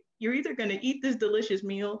family. You're either going to eat this delicious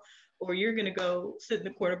meal or you're going to go sit in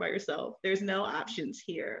the corner by yourself. There's no options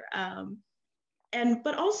here.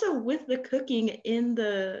 But also with the cooking in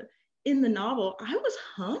the novel, I was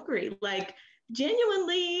hungry, like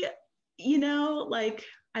genuinely, like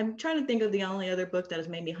I'm trying to think of the only other book that has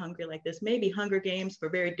made me hungry like this, maybe Hunger Games for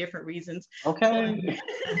very different reasons. Okay.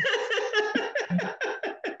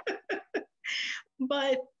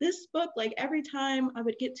 But this book, like every time I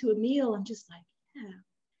would get to a meal, I'm just like, yeah,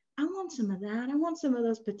 I want some of that. I want some of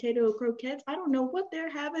those potato croquettes. I don't know what they're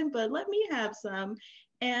having, but let me have some.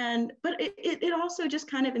 But it also just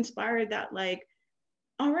kind of inspired that, like,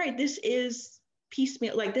 all right, this is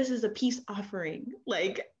piecemeal. Like this is a peace offering,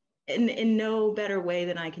 like in no better way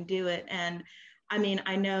than I can do it. And I mean,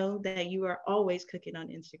 I know that you are always cooking on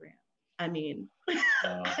Instagram. I mean,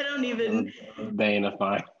 I don't even. Bane of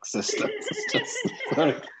my existence. It's just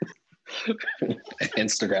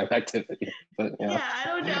Instagram activity. But yeah, I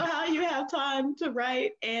don't know how you have time to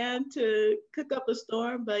write and to cook up a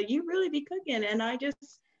storm, but you really be cooking. And I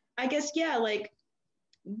guess, yeah, like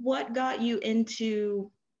what got you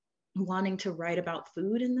into wanting to write about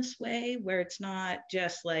food in this way, where it's not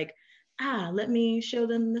just like, let me show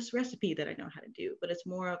them this recipe that I know how to do, but it's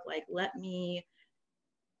more of like, let me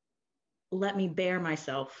bare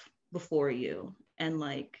myself before you, and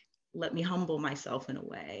like let me humble myself in a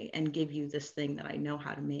way and give you this thing that I know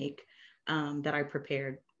how to make, that I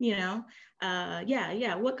prepared,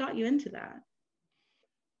 what got you into that?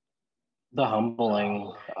 The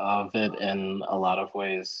humbling of it in a lot of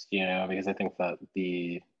ways, because I think that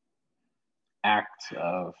the act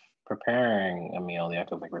of preparing a meal, the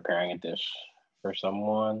act of like preparing a dish for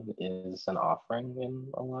someone is an offering in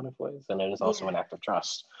a lot of ways. And it is also an act of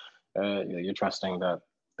trust. You're trusting that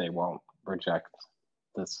they won't reject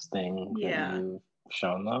this thing that you've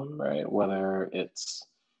shown them, right? Whether it's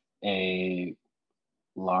a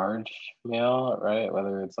large meal, right?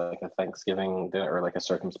 Whether it's like a Thanksgiving dinner or like a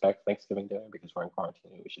circumspect Thanksgiving dinner because we're in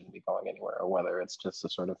quarantine and we shouldn't be going anywhere, or whether it's just a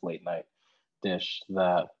sort of late night dish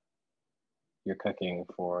that you're cooking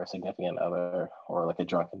for a significant other, or like a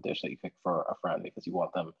drunken dish that you cook for a friend because you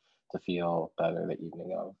want them to feel better the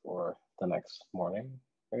evening of or the next morning,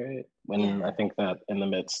 right? And I think that in the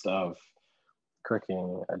midst of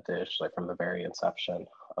cooking a dish, like from the very inception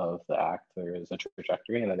of the act, there is a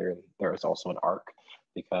trajectory, and then there is also an arc.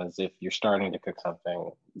 Because if you're starting to cook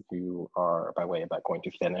something, you are by way of that going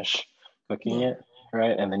to finish cooking it,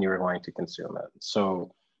 right? And then you're going to consume it.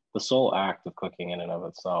 So the sole act of cooking in and of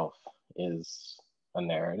itself is a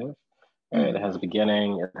narrative, right? It has a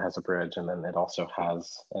beginning, it has a bridge, and then it also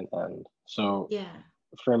has an end. So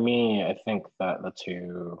for me, I think that the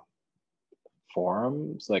two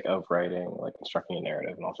forms like of writing, like constructing a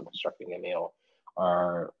narrative and also constructing a meal,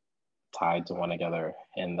 are tied to one another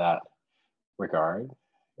in that regard,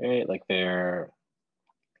 right? Like they're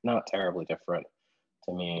not terribly different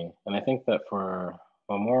to me. And I think that for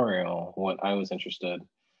Memorial, what I was interested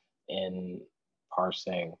in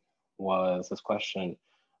parsing was this question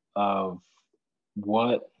of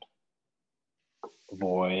what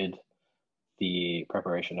void the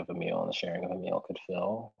preparation of a meal and the sharing of a meal could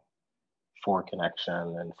fill for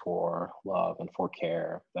connection and for love and for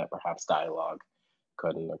care that perhaps dialogue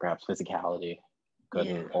couldn't, or perhaps physicality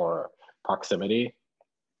couldn't, or proximity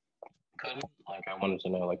couldn't. Like I wanted to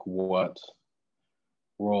know like what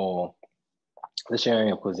role the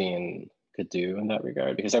sharing of cuisine could do in that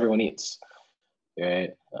regard, because everyone eats,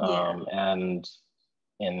 right? And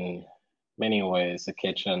in many ways, the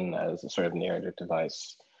kitchen as a sort of narrative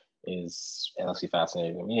device is endlessly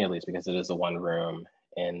fascinating to me, at least because it is the one room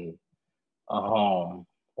in a home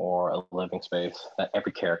or a living space that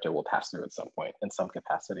every character will pass through at some point in some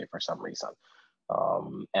capacity for some reason.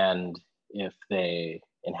 And if they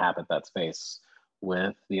inhabit that space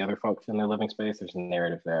with the other folks in their living space, there's a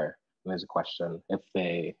narrative there. And there's a question. If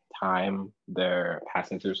they time their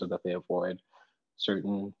passing through so that they avoid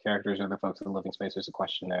certain characters or the folks in the living space, there's a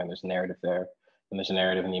question there, and there's a narrative there. And there's a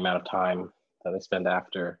narrative in the amount of time that they spend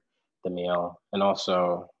after the meal. And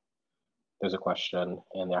also there's a question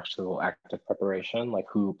in the actual act of preparation, like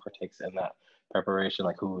who partakes in that preparation,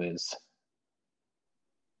 like who is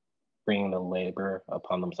bringing the labor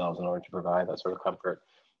upon themselves in order to provide that sort of comfort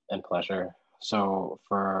and pleasure. So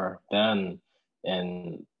for Ben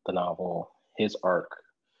in the novel, his arc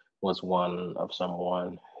was one of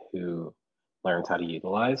someone who learns how to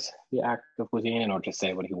utilize the act of cuisine in order to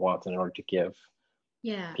say what he wants in order to give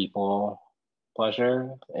people pleasure.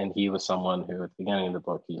 And he was someone who, at the beginning of the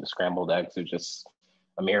book, scrambled eggs are just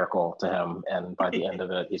a miracle to him. And by the end of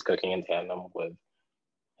it, he's cooking in tandem with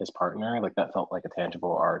his partner. Like that felt like a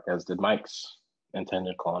tangible arc, as did Mike's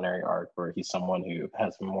intended culinary arc, where he's someone who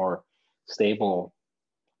has a more stable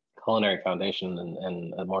culinary foundation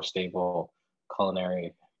and a more stable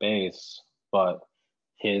culinary base, but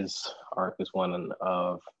his arc is one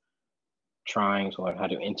of trying to learn how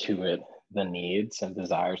to intuit the needs and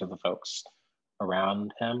desires of the folks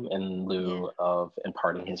around him in lieu of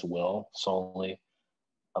imparting his will solely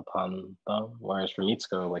upon them. Whereas for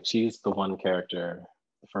Mitsuko, like she's the one character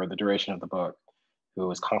for the duration of the book who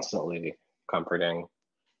is constantly comforting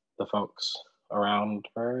the folks around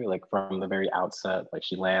her, like from the very outset. Like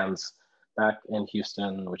she lands back in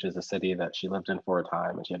Houston, which is a city that she lived in for a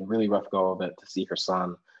time, and she had a really rough go of it to see her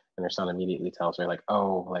son. And her son immediately tells her, like,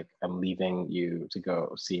 oh, like I'm leaving you to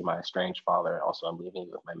go see my estranged father. Also, I'm leaving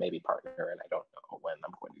you with my maybe partner, and I don't know when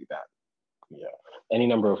I'm going to do that. Yeah, any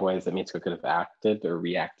number of ways that Mitsuko could have acted or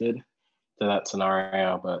reacted to that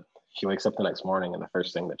scenario, but she wakes up the next morning and the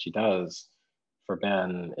first thing that she does for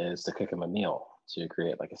Ben is to cook him a meal to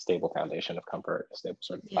create like a stable foundation of comfort, a stable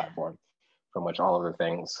sort of platform from which all of the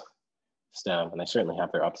things stem. And they certainly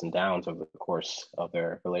have their ups and downs over the course of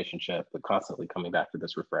their relationship, but constantly coming back to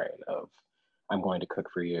this refrain of, I'm going to cook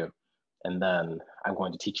for you. And then I'm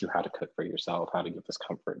going to teach you how to cook for yourself, how to give this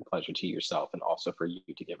comfort and pleasure to yourself, and also for you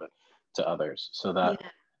to give it to others. So that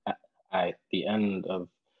at the end of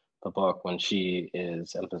the book, when she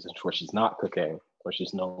is in a position where she's not cooking, where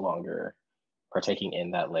she's no longer partaking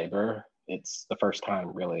in that labor, it's the first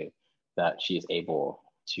time really that she's able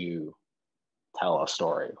to tell a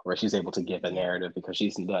story, where she's able to give a narrative, because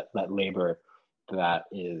she's that labor that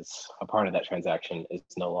is a part of that transaction is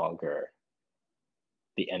no longer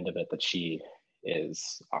the end of it that she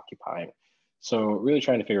is occupying. So really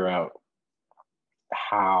trying to figure out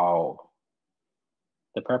how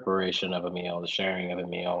the preparation of a meal, the sharing of a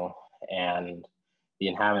meal, and the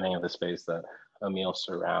inhabiting of the space that a meal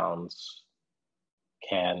surrounds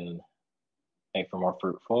can make for more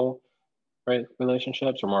fruitful, right,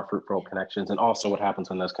 relationships or more fruitful connections. And also what happens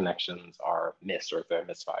when those connections are missed, or if they're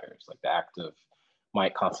misfires, like the act of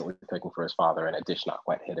Mike constantly cooking for his father and a dish not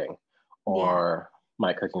quite hitting, Yeah. or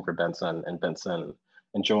Mike cooking for Benson and Benson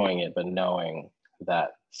enjoying it, but knowing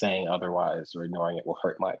that saying otherwise or ignoring it will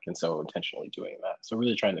hurt Mike, and so intentionally doing that. So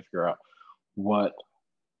really trying to figure out what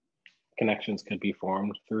connections could be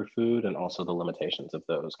formed through food, and also the limitations of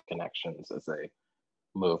those connections as they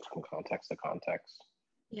move from context to context.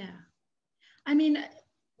 Yeah. I mean,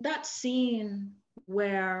 that scene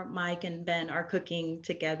where Mike and Ben are cooking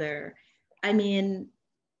together, I mean,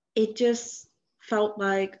 it just felt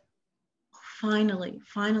like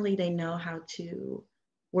finally they know how to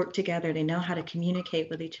work together. They know how to communicate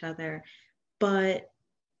with each other. But,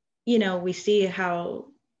 you know, we see how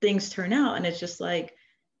things turn out, and it's just like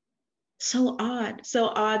so odd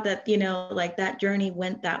that, you know, like that journey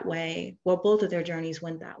went that way. Well, both of their journeys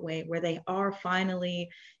went that way, where they are finally,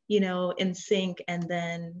 you know, in sync, and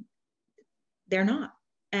then they're not.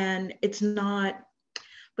 And it's not,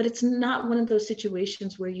 but it's not one of those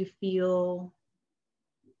situations where you feel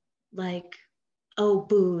like, oh,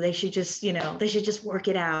 boo, they should just, you know, they should just work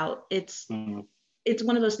it out. It's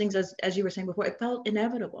one of those things, as you were saying before, it felt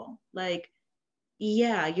inevitable. Like,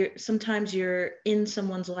 yeah, sometimes you're in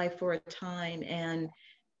someone's life for a time, and,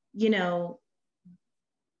 you know,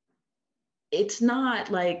 it's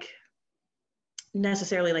not like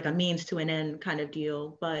necessarily like a means to an end kind of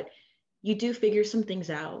deal, but you do figure some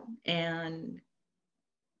things out. And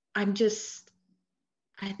I'm just,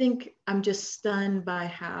 I think I'm just stunned by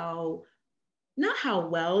how, not how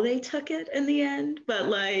well they took it in the end, but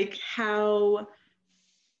like how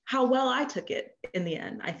well I took it in the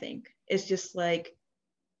end. I think it's just like,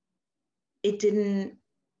 it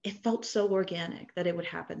felt so organic that it would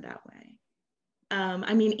happen that way.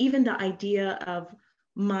 I mean, even the idea of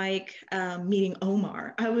Mike meeting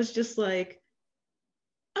Omar, I was just like,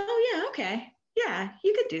 oh yeah, okay, yeah,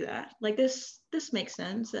 you could do that. Like this makes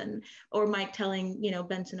sense. And or Mike telling, you know,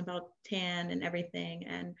 Benson about Tan and everything,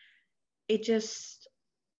 and it just,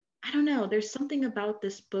 I don't know. There's something about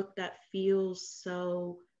this book that feels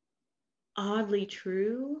so oddly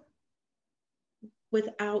true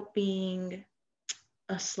without being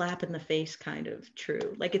a slap in the face kind of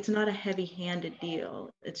true. Like, it's not a heavy-handed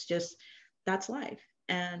deal. It's just, that's life,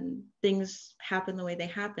 and things happen the way they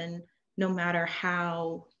happen, no matter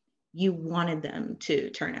how you wanted them to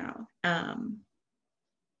turn out.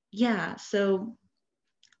 Yeah, so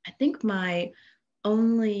I think my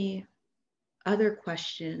only other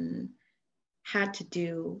question had to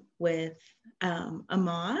do with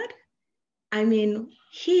Ahmad. I mean,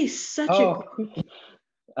 he's such a Oh,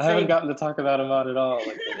 I haven't like, gotten to talk about Ahmad at all,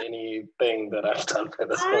 like in anything that I've done for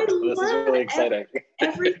this I book. So this is love really exciting.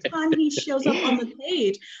 every time he shows up on the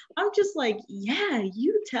page. I'm just like, yeah,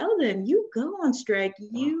 you tell them, you go on strike,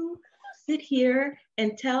 you sit here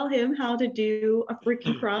and tell him how to do a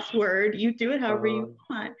freaking crossword. You do it however you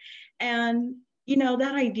want. And, you know,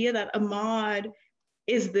 that idea that Ahmad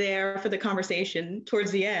is there for the conversation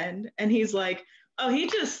towards the end, and he's like, oh, he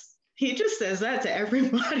just says that to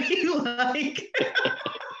everybody. Like,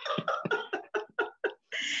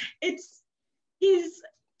 it's he's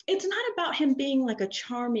it's not about him being like a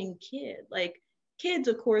charming kid. Like, kids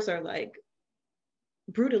of course are like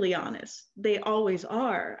brutally honest, they always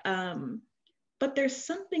are. But there's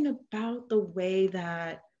something about the way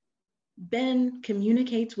that Ben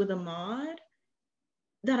communicates with Ahmad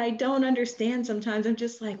that I don't understand sometimes. I'm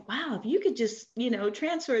just like, wow, if you could just, you know,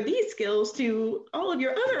 transfer these skills to all of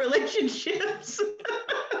your other relationships,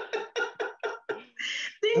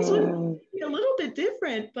 things would be a little bit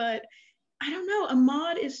different. But I don't know.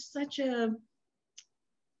 Ahmad is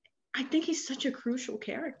I think he's such a crucial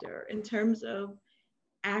character in terms of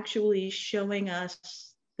actually showing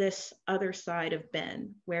us this other side of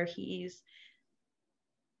Ben, where he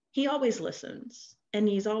always listens and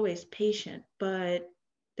he's always patient, but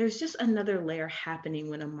there's just another layer happening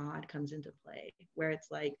when Ahmad comes into play, where it's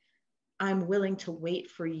like, I'm willing to wait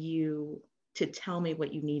for you to tell me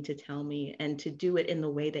what you need to tell me, and to do it in the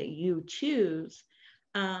way that you choose,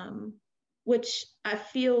 which I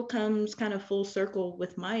feel comes kind of full circle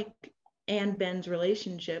with Mike and Ben's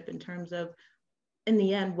relationship, in terms of, in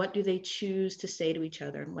the end, what do they choose to say to each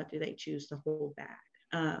other and what do they choose to hold back?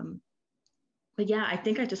 But yeah, I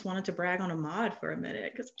think I just wanted to brag on Ahmad for a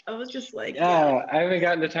minute, because I was just like, Yeah, I haven't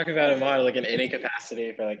gotten to talk about Ahmad like in any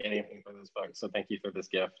capacity for like anything for this book. So thank you for this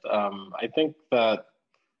gift. I think that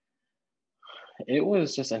it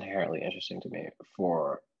was just inherently interesting to me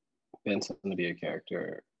for Benson to be a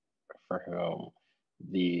character for whom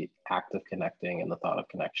the act of connecting and the thought of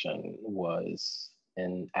connection was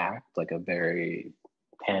an act, like a very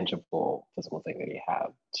tangible physical thing that he had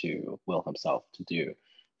to will himself to do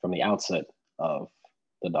from the outset of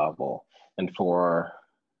the novel. And for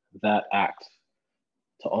that act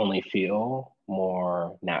to only feel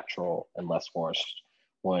more natural and less forced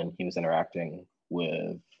when he was interacting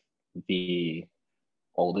with the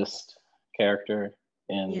oldest character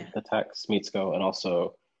in the text, Mitsuko, and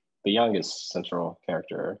also the youngest central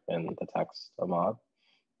character in the text, Ahmad,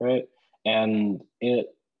 right? And it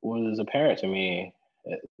was apparent to me,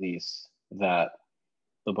 at least, that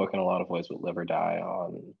the book in a lot of ways would live or die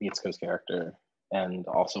on Mitsuko's character and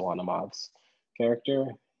also on Ahmad's character,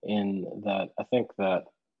 in that I think that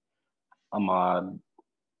Ahmad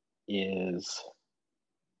is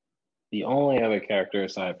the only other character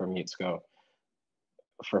aside from Mitsuko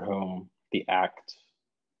for whom the act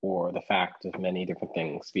or the fact of many different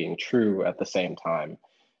things being true at the same time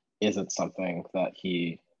isn't something that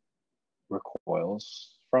he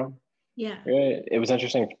recoils from. Yeah. It was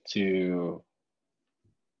interesting to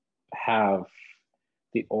have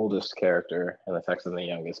the oldest character in the text and the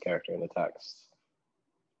youngest character in the text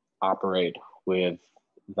operate with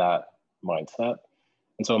that mindset.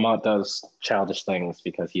 And so Ahmad does childish things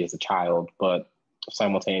because he is a child, but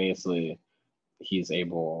simultaneously he's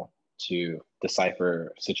able to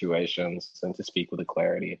decipher situations and to speak with a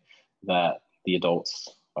clarity that the adults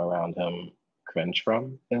around him cringe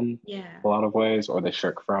from in a lot of ways, or they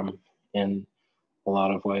shirk from in a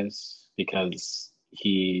lot of ways, because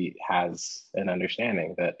he has an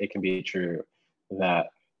understanding that it can be true that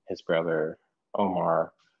his brother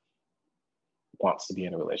Omar wants to be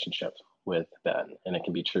in a relationship with Ben, and it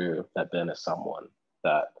can be true that Ben is someone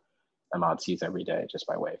that Ahmad sees every day just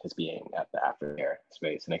by way of his being at the aftercare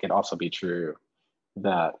space. And it can also be true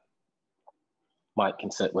that Mike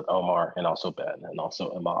can sit with Omar and also Ben and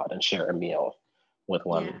also Ahmad and share a meal with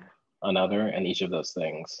one another, and each of those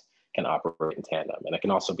things can operate in tandem. And it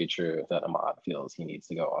can also be true that Ahmad feels he needs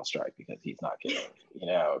to go on strike because he's not getting,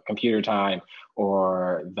 computer time,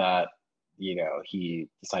 or that, he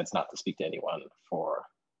decides not to speak to anyone for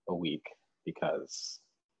a week because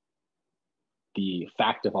the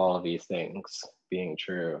fact of all of these things being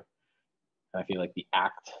true, I feel like the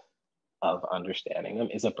act of understanding them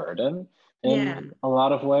is a burden in a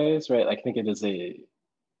lot of ways, right? Like, I think it is a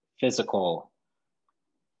physical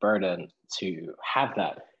burden to have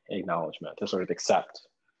that acknowledgement, to sort of accept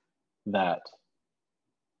that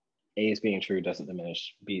A is being true doesn't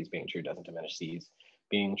diminish B is being true, doesn't diminish C's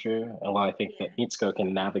being true. And while I think that Mitsuko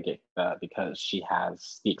can navigate that because she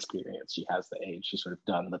has the experience, she has the age, she's sort of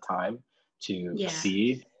done the time to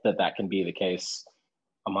see that that can be the case,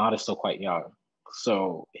 Ahmad is still quite young.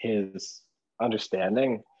 So his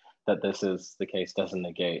understanding that this is the case doesn't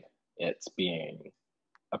negate its being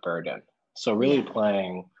a burden. So really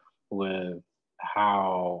playing with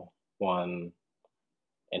how one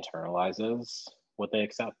internalizes what they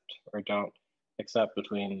accept or don't accept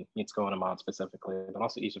between Mitsuko and Ahmad specifically, but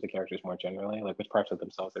also each of the characters more generally, like which parts of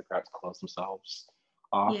themselves they perhaps close themselves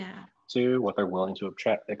off to, what they're willing to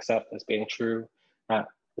accept as being true at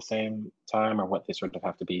the same time, or what they sort of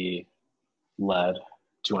have to be led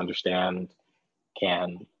to understand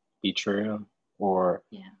can be true or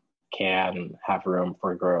can have room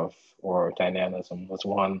for growth or dynamism, was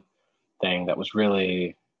one thing that was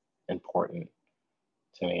really important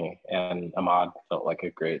to me. And Ahmad felt like a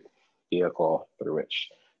great vehicle through which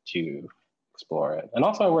to explore it. And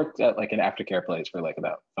also I worked at like an aftercare place for like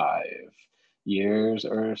about 5 years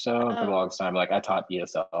or so. For the longest time, like I taught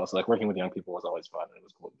ESL, so like working with young people was always fun, and it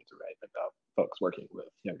was cool to get to write about folks working with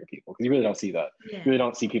younger people, because you really don't see that. You really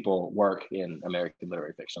don't see people work in American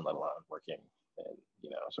literary fiction, let alone working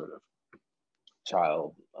in sort of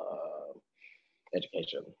child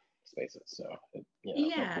education spaces. So it, cool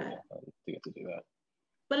to get to do that.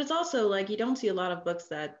 But it's also like you don't see a lot of books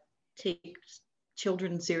that take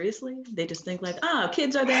children seriously. They just think like,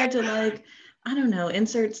 kids are there to like, I don't know,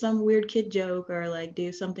 insert some weird kid joke or like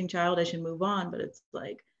do something childish and move on. But it's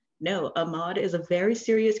like, no, Ahmad is a very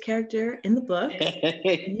serious character in the book.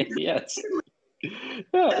 Yes.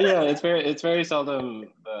 Yeah. It's very seldom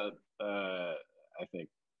that I think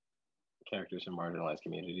characters from marginalized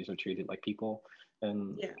communities are treated like people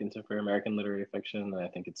in contemporary American literary fiction. And I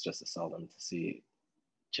think it's just as seldom to see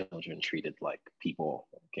children treated like people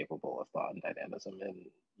capable of thought and dynamism in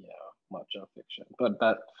much of fiction. But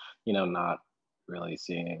that not really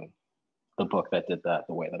seeing the book that did that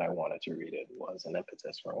the way that I wanted to read it was an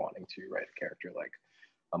impetus for wanting to write a character like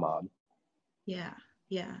Ahmad. Yeah.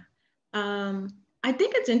 I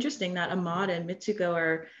think it's interesting that Ahmad and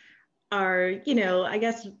Mitsuko are, you know, I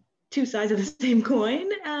guess two sides of the same coin.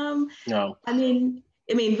 No. I mean,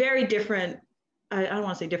 very different. I don't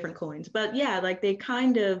want to say different coins, but yeah, like they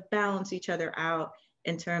kind of balance each other out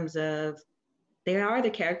in terms of they are the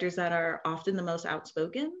characters that are often the most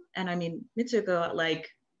outspoken. And I mean, Mitsuko, like,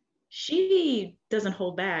 she doesn't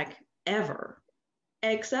hold back ever,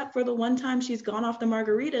 except for the one time she's gone off the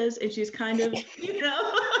margaritas and she's kind of, you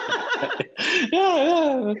know.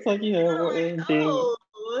 Yeah, it's like, you know, like, being. oh,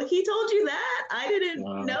 he told you that? I didn't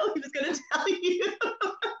know he was going to tell you.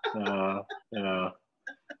 Yeah.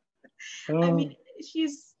 I mean,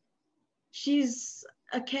 she's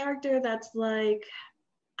a character that's like,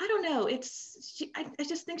 I don't know. I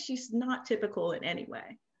just think she's not typical in any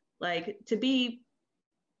way. Like to be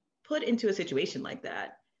put into a situation like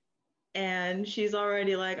that. And she's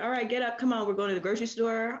already like, all right, get up, come on, we're going to the grocery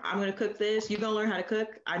store. I'm going to cook this. You're going to learn how to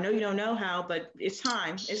cook. I know you don't know how, but it's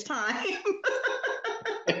time. It's time.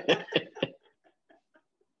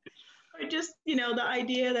 Or just, you know, the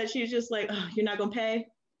idea that she's just like, oh, you're not going to pay?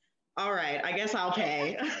 All right, I guess I'll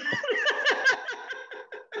pay.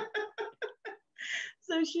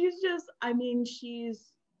 So she's just, I mean,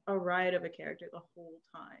 she's a riot of a character the whole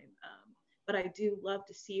time. But I do love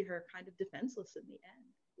to see her kind of defenseless in the end,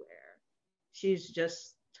 where she's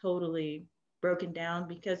just totally broken down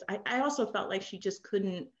because I also felt like she just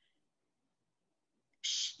couldn't.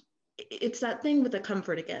 It's that thing with the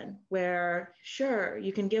comfort again, where sure,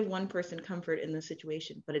 you can give one person comfort in this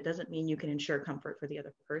situation, but it doesn't mean you can ensure comfort for the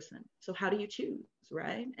other person. So how do you choose,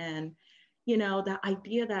 right? And, you know, the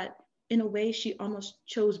idea that in a way she almost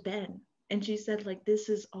chose Ben and she said, like, this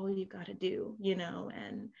is all you got to do, you know,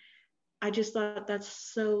 and I just thought that's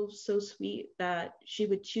so, so sweet that she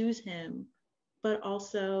would choose him, but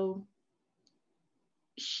also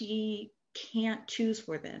she can't choose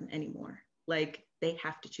for them anymore. Like they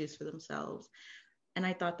have to choose for themselves. And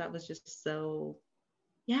I thought that was just so,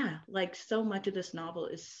 yeah, like so much of this novel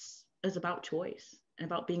is about choice and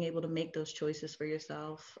about being able to make those choices for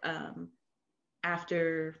yourself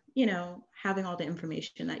after, you know, having all the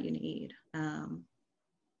information that you need.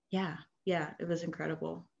 Yeah, it was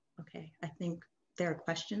incredible. Okay, I think there are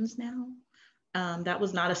questions now. That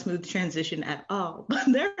was not a smooth transition at all, but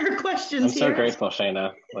there are questions I'm so here. grateful,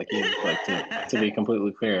 Shaina. Like you, like to be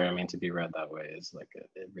completely clear. I mean, to be read that way is like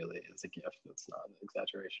it really is a gift. It's not an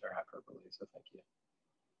exaggeration or hyperbole. So thank you.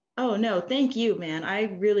 Oh no, thank you, man. I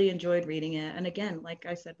really enjoyed reading it. And again, like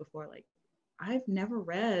I said before, like I've never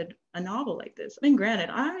read a novel like this. I mean,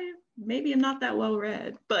 granted, I maybe am not that well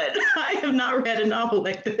read, but I have not read a novel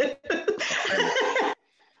like this.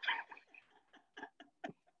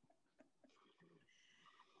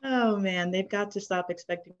 Oh man, they've got to stop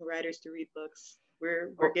expecting writers to read books.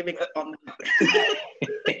 We're giving up on them.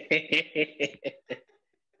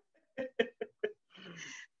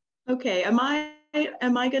 Okay, am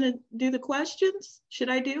I gonna do the questions? Should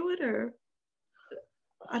I do it or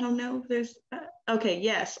I don't know if there's okay,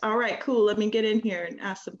 yes. All right, cool. Let me get in here and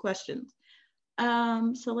ask some questions.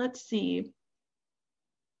 So let's see.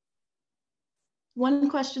 One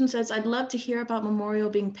question says, I'd love to hear about Memorial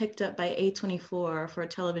being picked up by A24 for a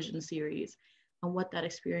television series and what that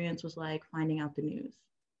experience was like finding out the news.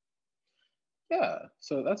 Yeah,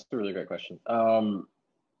 so that's a really great question.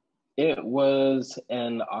 It was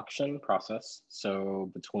an auction process.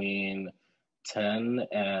 So between 10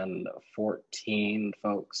 and 14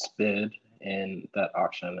 folks bid in that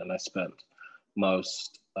auction, and I spent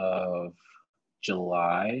most of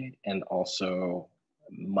July and also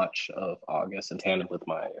much of August in tandem with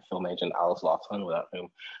my film agent, Alice Laughlin, without whom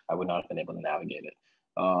I would not have been able to navigate it.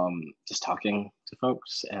 Just talking to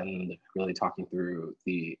folks and really talking through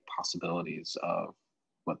the possibilities of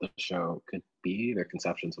what the show could be, their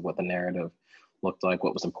conceptions of what the narrative looked like,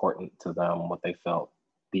 what was important to them, what they felt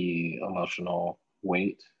the emotional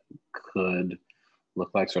weight could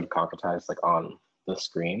look like, sort of concretized like on the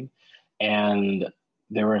screen. And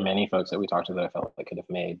there were many folks that we talked to that I felt like could have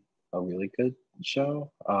made a really good show.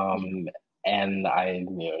 And I,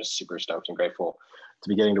 was super stoked and grateful to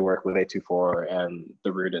be getting to work with A24 and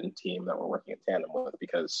the Rudin team that we're working in tandem with,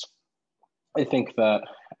 because I think that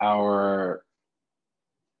our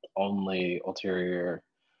only ulterior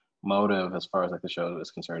motive as far as like the show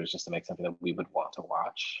is concerned is just to make something that we would want to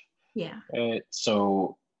watch. Yeah.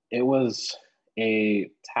 So it was a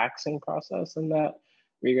taxing process in that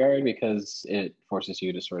regard, because it forces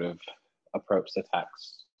you to sort of approach the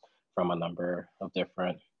text from a number of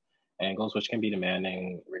different angles, which can be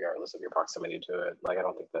demanding regardless of your proximity to it. Like, I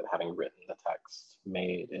don't think that having written the text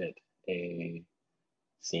made it a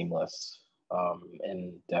seamless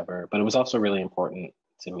endeavor, but it was also really important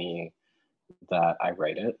to me that I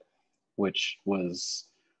write it, which was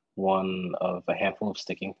one of a handful of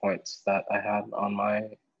sticking points that I had on my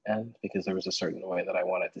end, because there was a certain way that I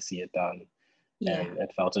wanted to see it done. Yeah. And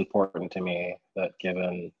it felt important to me that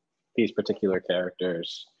given these particular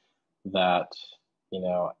characters, that, you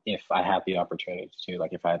know, if I had the opportunity to,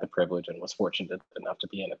 like if I had the privilege and was fortunate enough to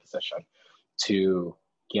be in a position to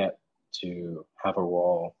get to have a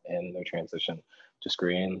role in their transition to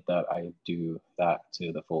screen, that I do that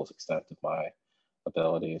to the fullest extent of my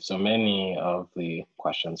ability. So many of the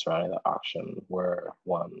questions surrounding the auction were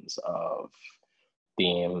ones of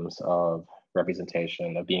themes of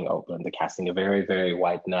representation, of being open to casting a very, very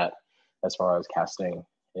wide net as far as casting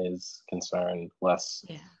is concerned, less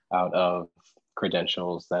out of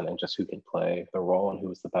credentials than in just who can play the role and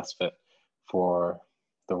who is the best fit for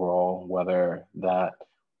the role, whether that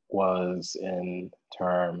was in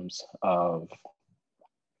terms of,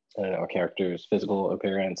 I don't know, a character's physical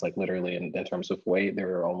appearance, like literally in terms of weight. There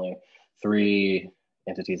were only 3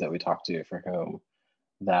 entities that we talked to for whom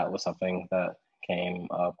that was something that came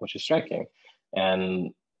up, which is striking.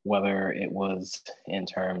 And whether it was in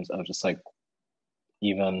terms of just like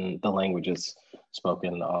even the languages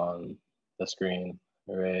spoken on the screen,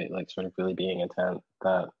 right? Like sort of really being intent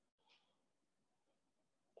that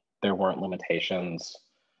there weren't limitations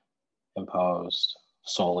imposed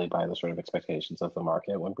solely by the sort of expectations of the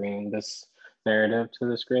market when bringing this narrative to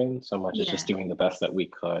the screen, so much as just doing the best that we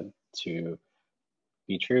could to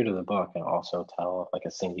be true to the book and also tell like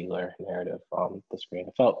a singular narrative on the screen.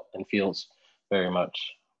 It felt and feels very much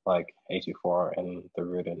like A24 and the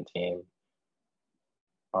Rudin team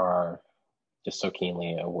are just so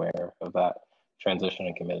keenly aware of that transition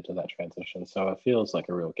and committed to that transition. So it feels like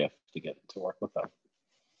a real gift to get to work with them.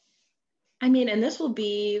 I mean, and this will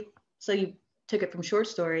be, so you took it from short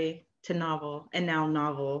story to novel and now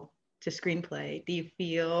novel to screenplay. Do you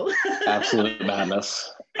feel? Absolute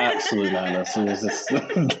madness. Absolute madness.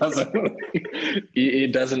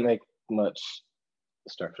 It doesn't make much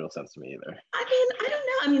structural sense to me either. I mean, I don't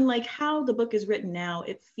know. I mean, like how the book is written now,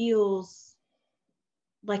 it feels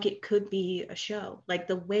like it could be a show, like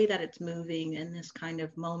the way that it's moving in this kind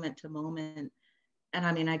of moment to moment. And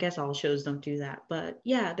I mean, I guess all shows don't do that, but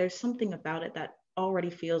yeah, there's something about it that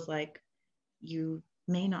already feels like you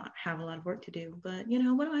may not have a lot of work to do, but you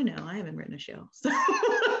know, what do I know? I haven't written a show. So.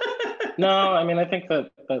 No, I mean, I think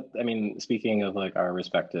that, I mean, speaking of like our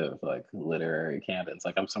respective like literary canons,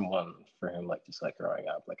 like I'm someone for whom like just like growing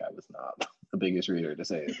up, like I was not the biggest reader to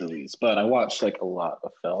say the least, but I watched like a lot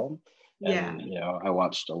of film. And, you know, I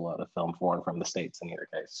watched a lot of film foreign from the States in your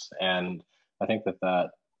case. And I think that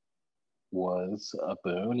that was a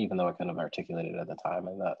boon, even though I couldn't have articulated it at the time.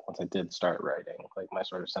 And that once I did start writing, like my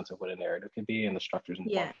sort of sense of what a narrative could be and the structures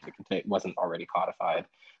and forms it could take wasn't already codified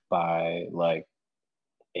by like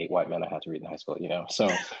 8 white men I had to read in high school, you know? So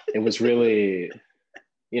it was really,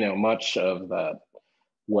 you know, much of that,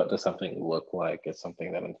 what does something look like is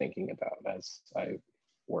something that I'm thinking about as I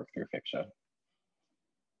work through fiction.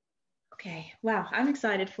 Okay, wow, I'm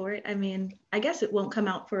excited for it. I mean, I guess it won't come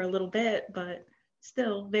out for a little bit, but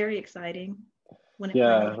still very exciting when it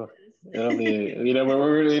it'll be, you know,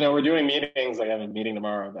 we're doing meetings. Like I have a meeting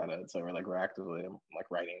tomorrow about it, so we're actively like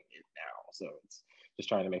writing it now. So it's just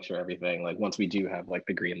trying to make sure everything, like once we do have like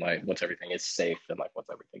the green light, once everything is safe and like once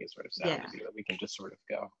everything is sort of sound, that we can just sort of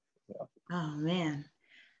go. Yeah. Oh man.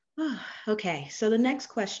 Okay, so the next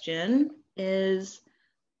question is,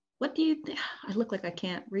 what do you think? I look like I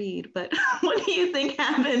can't read, but what do you think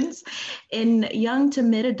happens in young to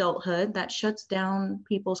mid adulthood that shuts down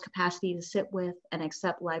people's capacity to sit with and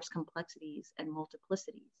accept life's complexities and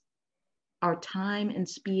multiplicities? Are time and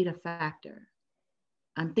speed a factor?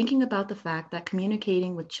 I'm thinking about the fact that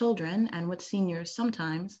communicating with children and with seniors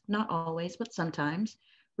sometimes, not always, but sometimes,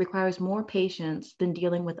 requires more patience than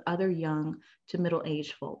dealing with other young to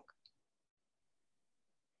middle-aged folk.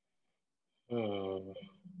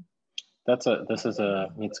 This is a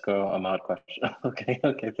Mitsuko Ahmad question. Okay,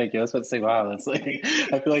 thank you. I was about to say, wow, that's like,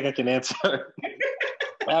 I feel like I can answer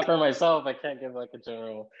that for myself. I can't give like a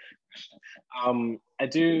general. I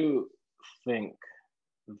do think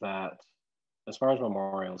that as far as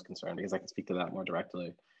Memorial is concerned, because I can speak to that more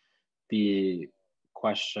directly, the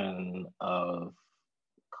question of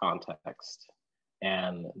context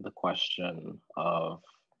and the question of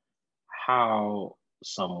how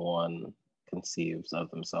someone conceives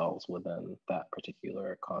of themselves within that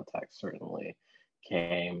particular context certainly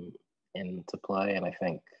came into play. And I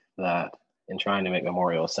think that in trying to make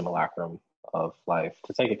Memorial a simulacrum of life,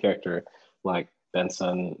 to take a character like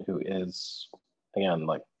Benson, who is, again,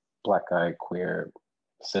 like Black guy, queer,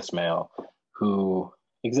 cis male, who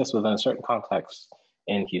exists within a certain context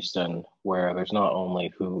in Houston, where there's not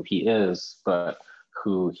only who he is, but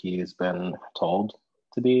who he's been told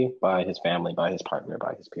to be by his family, by his partner,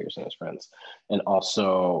 by his peers and his friends, and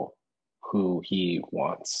also who he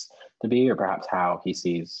wants to be, or perhaps how he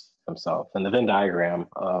sees himself. And the Venn diagram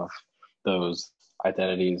of those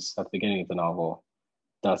identities at the beginning of the novel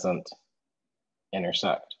doesn't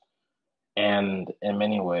intersect. And in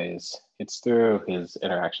many ways, it's through his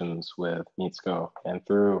interactions with Mitsuko and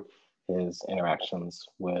through his interactions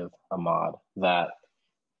with Ahmad that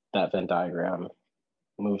that Venn diagram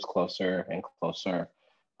moves closer and closer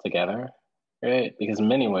together, right? Because in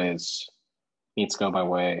many ways, Mitsuko, by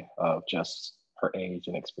way of just her age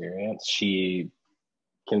and experience, she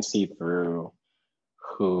can see through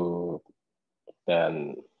who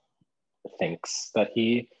Ben thinks that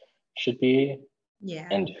he should be, Yeah.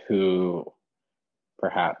 and who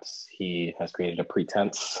perhaps he has created a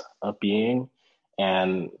pretense of being,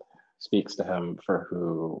 and speaks to him for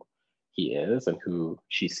who he is and who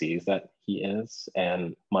she sees that he is.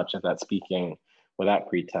 And much of that speaking without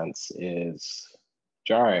pretense is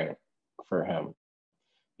jarring for him,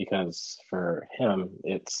 because for him,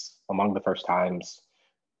 it's among the first times,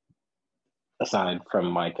 aside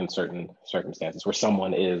from Mike in certain circumstances, where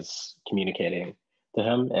someone is communicating to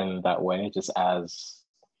him in that way, just as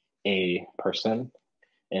a person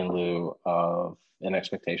in lieu of an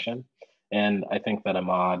expectation. And I think that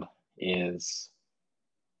Ahmad is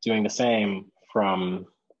doing the same from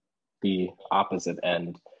the opposite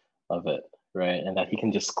end of it, right? And that he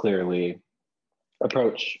can just clearly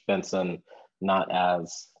approach Benson not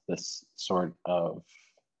as this sort of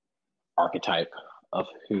archetype of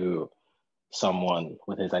who someone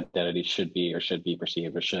with his identity should be, or should be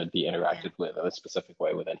perceived, or should be interacted with in a specific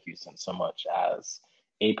way within Houston, so much as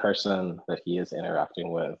a person that he is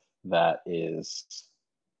interacting with that is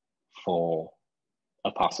full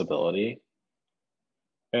of possibility.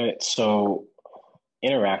 Right? So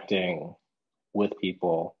interacting with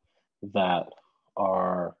people that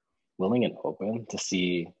are willing and open to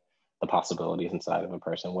see the possibilities inside of a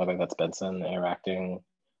person, whether that's Benson interacting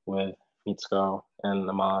with Mitsuko and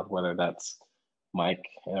Ahmad, whether that's Mike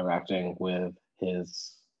interacting with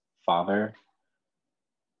his father,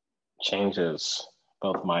 changes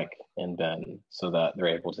both Mike and Ben so that they're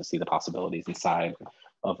able to see the possibilities inside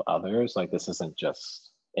of others. Like, this isn't just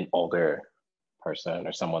an older person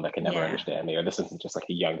or someone that can never understand me, or this isn't just like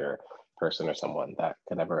a younger person or someone that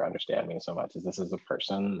can never understand me, so much as this is a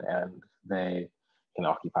person and they can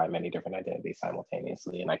occupy many different identities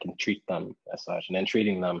simultaneously, and I can treat them as such. And in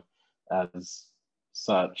treating them as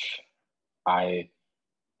such, I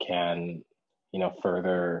can,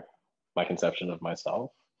 further my conception of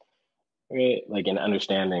myself, right? Like, in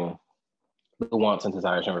understanding the wants and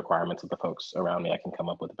desires and requirements of the folks around me, I can come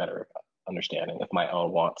up with a better understanding of my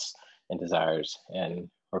own wants and desires and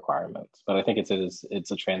requirements. But I think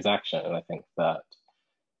it's a transaction, and I think that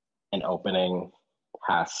an opening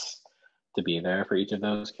has to be there for each of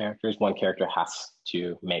those characters. One character has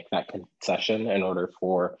to make that concession in order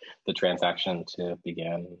for the transaction to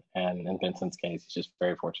begin. And in Vincent's case, he's just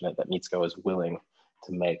very fortunate that Mitsuko is willing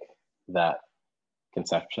to make that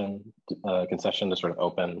concession to sort of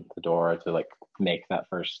open the door to like make that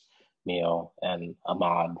first meal. And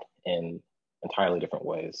Ahmad, in entirely different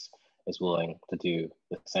ways, is willing to do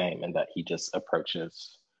the same, and that he just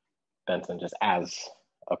approaches Benson just as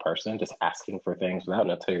a person, just asking for things without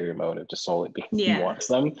an ulterior motive, just solely because he wants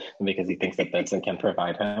them and because he thinks that Benson can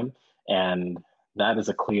provide him. And that is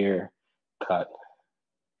a clear cut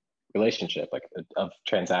relationship, like of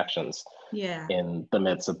transactions in the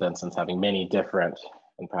midst of Benson's having many different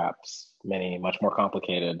and perhaps many much more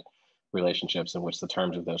complicated relationships in which the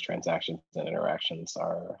terms of those transactions and interactions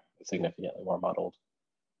are significantly more muddled.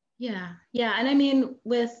 Yeah. And I mean,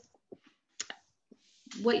 with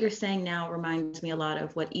what you're saying now reminds me a lot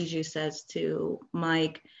of what Iju says to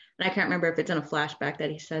Mike. And I can't remember if it's in a flashback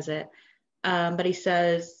that he says it, but he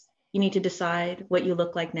says, you need to decide what you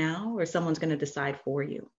look like now, or someone's going to decide for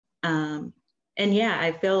you. And yeah,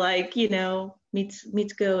 I feel like,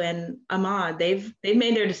 Mitsuko and Ahmad, they've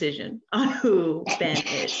made their decision on who Ben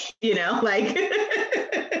is, like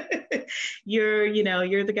you're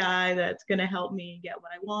the guy that's going to help me get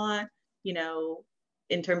what I want,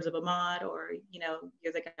 in terms of Ahmad, or,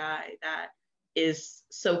 you're the guy that is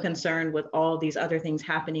so concerned with all these other things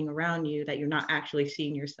happening around you that you're not actually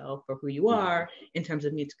seeing yourself for who you are in terms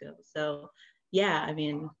of Mitsuko. So yeah, I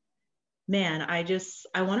mean, man,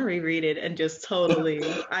 I want to reread it and just totally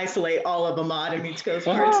isolate all of Ahmad and Mitsuko's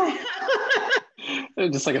parts.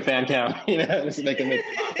 Just like a fan cam, just make a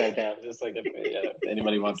fan cam, just like if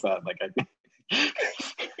anybody wants that, like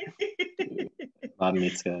Ahmad and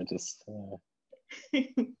Mitsuko, just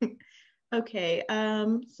Okay,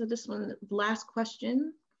 so this one, last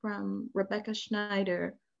question from Rebecca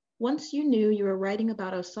Schneider. Once you knew you were writing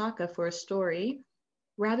about Osaka for a story,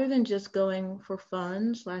 rather than just going for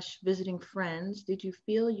fun slash visiting friends, did you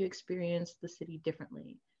feel you experienced the city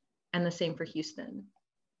differently? And the same for Houston.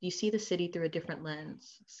 Do you see the city through a different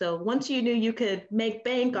lens? So once you knew you could make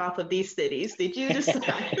bank off of these cities, did you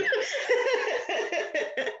decide?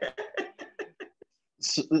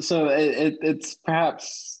 It's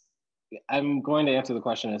perhaps, I'm going to answer the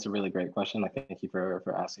question. It's a really great question. Like, thank you for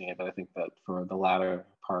asking it. But I think that for the latter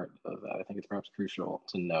part of that, I think it's perhaps crucial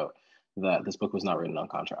to note that this book was not written on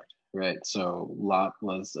contract, right? So Lot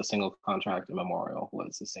was a single contract and Memorial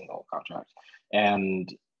was a single contract.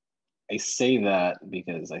 And I say that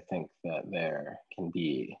because I think that there can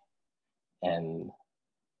be an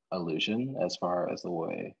illusion as far as the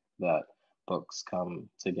way that books come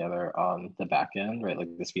together on the back end, right? Like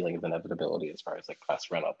this feeling of inevitability as far as like press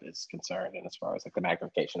run up is concerned, and as far as like the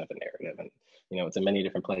magnification of a narrative. And it's in many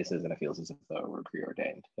different places, and it feels as if though we're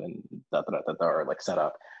preordained and that are like set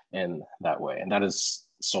up in that way. And that is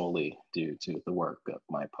solely due to the work of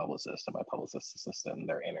my publicist and my publicist assistant and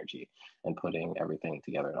their energy in putting everything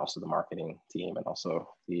together, and also the marketing team and also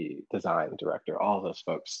the design director, all of those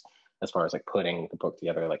folks, as far as like putting the book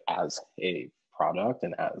together like as a product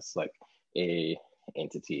and as like a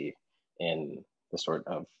entity in the sort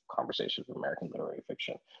of conversation of American literary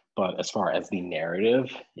fiction. But as far as the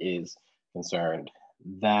narrative is concerned,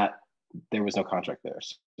 that there was no contract there.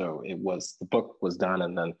 So it was, the book was done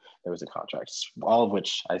and then there was a contract, all of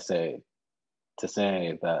which I say to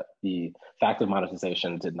say that the fact of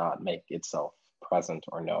monetization did not make itself present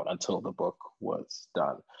or known until the book was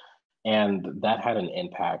done. And that had an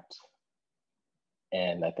impact,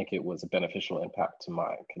 and I think it was a beneficial impact to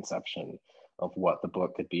my conception of what the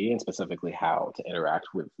book could be, and specifically how to interact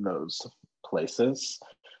with those places,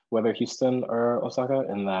 whether Houston or Osaka,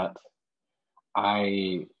 in that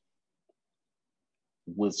I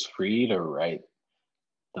was free to write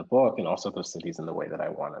the book and also those cities in the way that I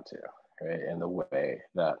wanted to, right? In the way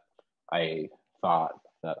that I thought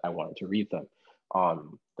that I wanted to read them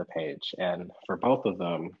on the page. And for both of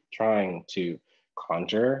them, trying to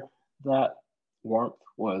conjure that warmth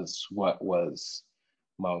was what was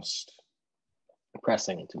most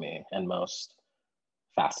pressing to me and most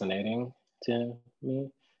fascinating to me.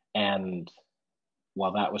 And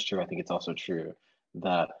while that was true, I think it's also true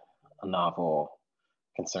that a novel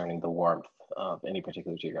concerning the warmth of any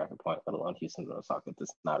particular geographic point, let alone Houston and Osaka,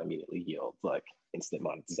 does not immediately yield like instant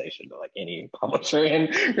monetization to like any publisher in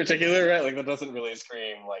particular, right? Like that doesn't really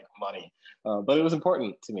scream like money, but it was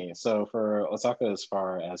important to me. So for Osaka, as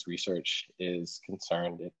far as research is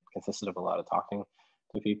concerned, it consisted of a lot of talking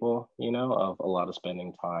to people, of a lot of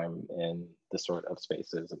spending time in the sort of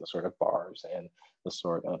spaces and the sort of bars and the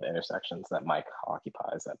sort of intersections that Mike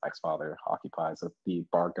occupies, that Mike's father occupies, that the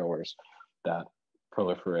bar goers that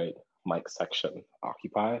proliferate Mike's section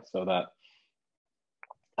occupy, so that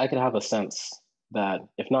I could have a sense that,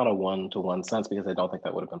 if not a one-to-one sense, because I don't think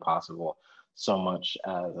that would have been possible, so much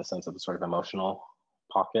as a sense of the sort of emotional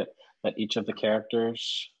pocket that each of the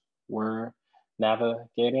characters were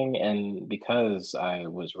navigating. And because I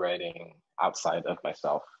was writing outside of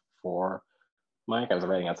myself for Mike, I was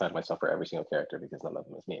writing outside of myself for every single character because none of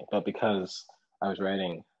them is me. But because I was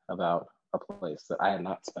writing about a place that I had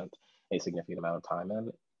not spent a significant amount of time in,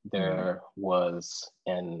 there was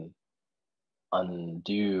an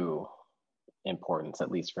undue importance, at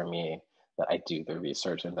least for me, that I do the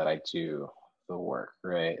research and that I do the work,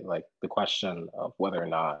 right? Like the question of whether or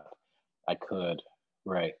not I could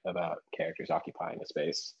write about characters occupying a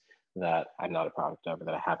space that I'm not a product of or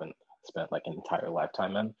that I haven't spent like an entire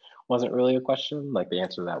lifetime in wasn't really a question. Like the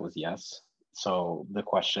answer to that was yes. So the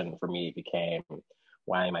question for me became,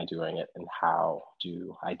 why am I doing it and how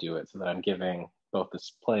do I do it, so that I'm giving both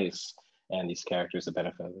this place and these characters the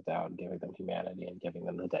benefit of the doubt, giving them humanity and giving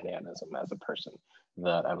them the dynamism as a person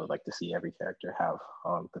that I would like to see every character have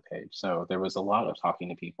on the page. So there was a lot of talking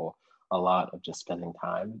to people, a lot of just spending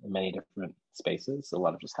time in many different spaces, a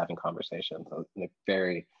lot of just having conversations, and a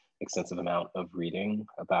very extensive amount of reading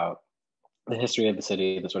about the history of the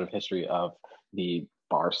city, the sort of history of the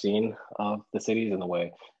bar scene of the cities, and the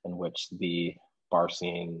way in which the bar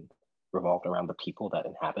scene revolved around the people that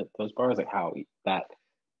inhabit those bars, like how that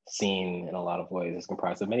scene in a lot of ways is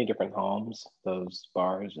comprised of many different homes, those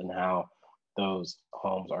bars, and how those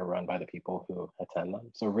homes are run by the people who attend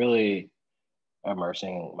them. So really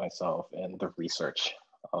immersing myself in the research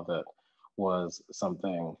of it was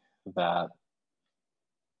something that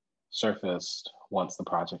surfaced once the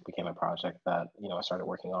project became a project that, I started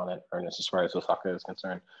working on it earnest as far as Osaka is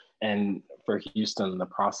concerned. And for Houston, the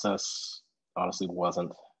process honestly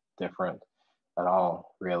wasn't different at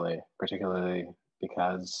all, really, particularly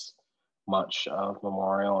because much of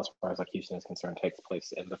Memorial, as far as like Houston is concerned, takes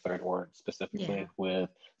place in the Third Ward specifically, with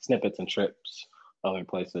snippets and trips other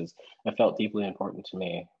places. It felt deeply important to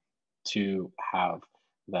me to have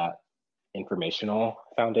that informational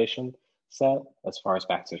foundation set as far as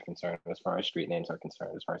facts are concerned, as far as street names are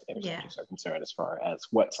concerned, as far as intersections are concerned, as far as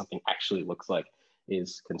what something actually looks like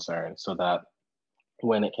is concerned, so that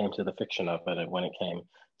when it came to the fiction of it and when it came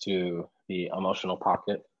to the emotional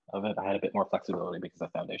pocket of it, I had a bit more flexibility because the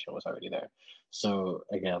foundation was already there. So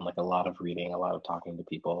again, like a lot of reading, a lot of talking to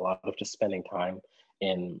people, a lot of just spending time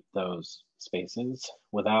in those spaces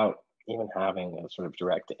without even having a sort of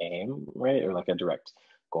direct aim, right? Or like a direct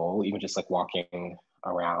goal, even just like walking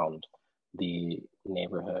around the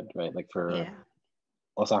neighborhood, right? Like for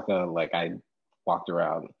Osaka, like I walked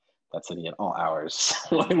around that city at all hours,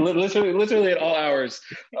 like literally at all hours,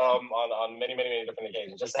 on many different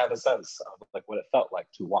occasions, just to have a sense of like what it felt like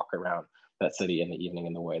to walk around that city in the evening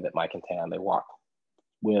in the way that Mike and Tan, they walk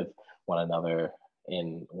with one another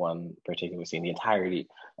in one particular scene, the entirety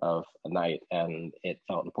of a night. And it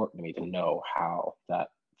felt important to me to know how that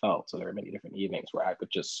felt. So there were many different evenings where I could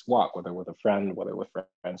just walk, whether with a friend, whether with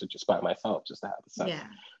friends, or just by myself, just to have a sense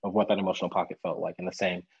of what that emotional pocket felt like. And the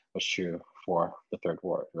same was true for the Third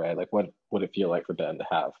Ward, right? Like what would it feel like for Ben to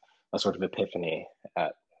have a sort of epiphany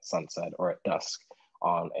at sunset or at dusk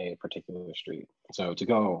on a particular street? So to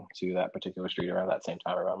go to that particular street around that same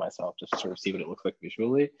time around myself, just to sort of see what it looks like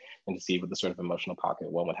visually and to see what the sort of emotional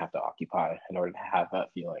pocket one would have to occupy in order to have that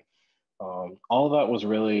feeling. All of that was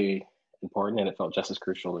really important, and it felt just as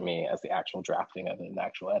crucial to me as the actual drafting of it and the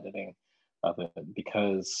actual editing of it,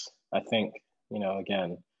 because I think,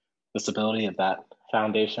 again, the stability of that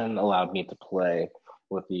foundation allowed me to play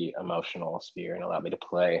with the emotional sphere and allowed me to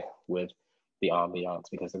play with the ambiance,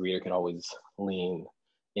 because the reader could always lean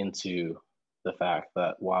into the fact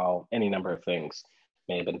that while any number of things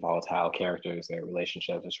may have been volatile, characters, their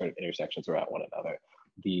relationships, and sort of intersections around one another,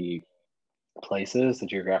 the places, the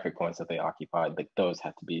geographic points that they occupied, like those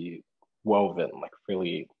had to be woven like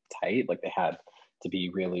really tight, like they had to be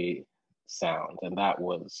really sound. And that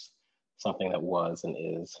was something that was and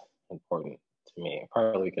is important to me,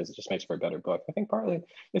 partly because it just makes for a better book. I think partly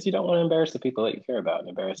because you don't want to embarrass the people that you care about and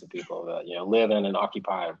embarrass the people that live in and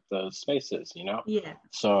occupy those spaces,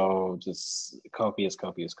 so just copious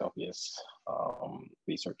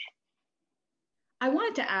research. I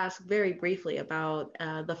wanted to ask very briefly about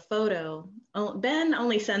the photo. Ben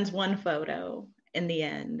only sends one photo in the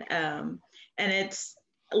end. And it's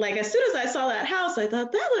like, as soon as I saw that house, I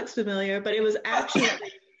thought that looks familiar, but it was actually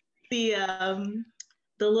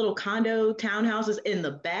the little condo townhouses in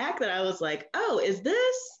the back that I was like, oh, is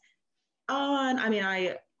this on? I mean,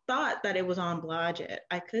 I thought that it was on Blodgett.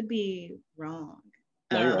 I could be wrong.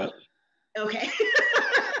 No, you're right. Okay.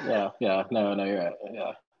 No, you're right.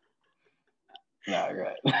 Yeah. No, you're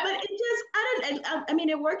right. But I mean,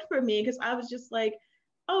 it worked for me because I was just like,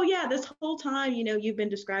 oh yeah, this whole time, you've been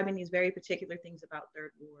describing these very particular things about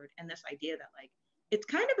Third Ward and this idea that like, it's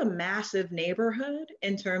kind of a massive neighborhood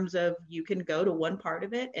in terms of you can go to one part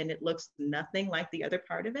of it and it looks nothing like the other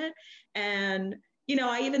part of it. And,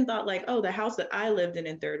 I even thought like, oh, the house that I lived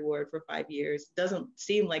in Third Ward for 5 years doesn't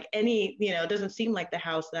seem like doesn't seem like the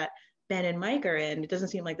house that Ben and Mike are in. It doesn't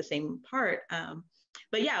seem like the same part.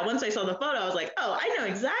 But yeah, once I saw the photo, I was like, oh, I know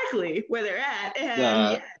exactly where they're at.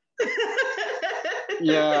 And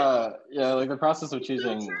yeah, like the process of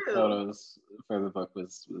choosing photos for the book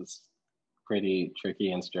was pretty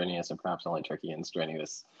tricky and strenuous, and perhaps only tricky and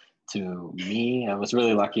strenuous to me. I was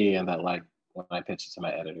really lucky in that, like, when I pitched it to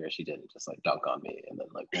my editor, she didn't just like dunk on me, and then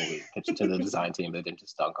like when we pitched it to the design team, they didn't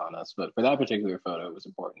just dunk on us. But for that particular photo, it was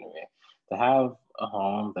important to me to have a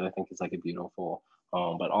home that I think is like a beautiful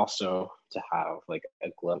home, but also to have like a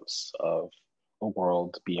glimpse of a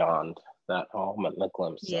world beyond that home and a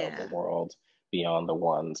glimpse of a world beyond the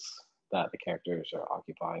ones that the characters are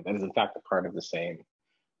occupying. That is in fact a part of the same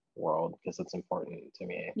world, because it's important to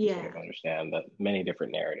me to sort of understand that many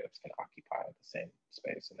different narratives can occupy the same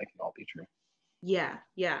space and they can all be true. Yeah.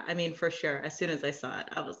 I mean, for sure. As soon as I saw it,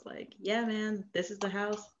 I was like, yeah, man, this is the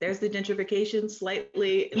house. There's the gentrification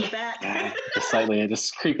slightly in the back. Just slightly,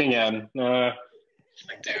 just creeping in.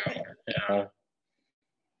 Like down. Yeah. All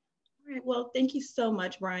right. Well, thank you so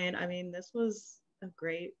much, Bryan. I mean, this was a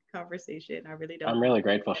great conversation. I really don't. I'm really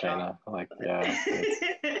grateful, Shaina. Like,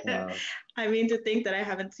 yeah. I mean, to think that I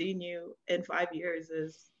haven't seen you in 5 years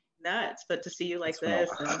is nuts, but to see you like this,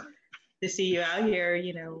 and to see you out here,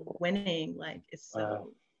 you know, winning, like it's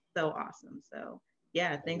so awesome. So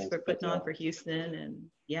yeah, thanks for putting on for Houston. And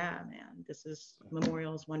yeah, man, this is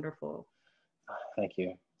Memorial is wonderful. Thank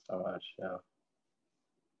you so much. Yeah.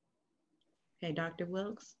 Okay, Dr.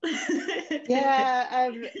 Wilkes.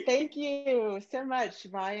 Yeah, thank you so much,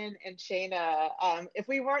 Bryan and Shaina. If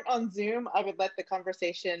we weren't on Zoom, I would let the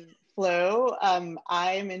conversation flow.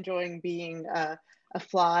 I'm enjoying being a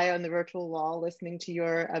fly on the virtual wall, listening to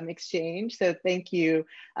your exchange. So thank you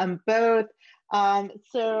both. I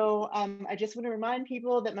just want to remind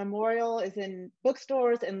people that Memorial is in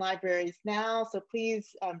bookstores and libraries now. So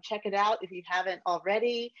please check it out if you haven't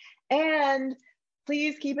already. And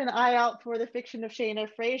please keep an eye out for the fiction of Shaina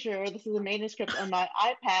Frazier. This is a manuscript on my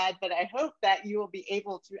iPad, but I hope that you will be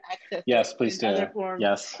able to access it in other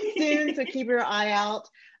forms soon. So keep your eye out.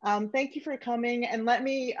 Thank you for coming, and let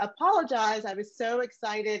me apologize. I was so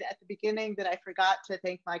excited at the beginning that I forgot to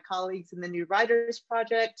thank my colleagues in the New Writers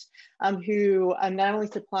Project, who not only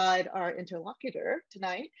supplied our interlocutor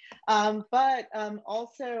tonight, but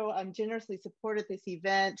also generously supported this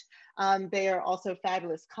event. They are also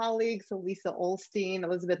fabulous colleagues, so Lisa Olstein,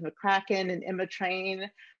 Elizabeth McCracken, and Emma Train.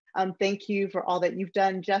 Thank you for all that you've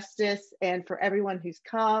done, Justice, and for everyone who's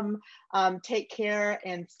come. Take care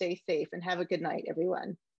and stay safe, and have a good night,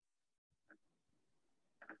 everyone.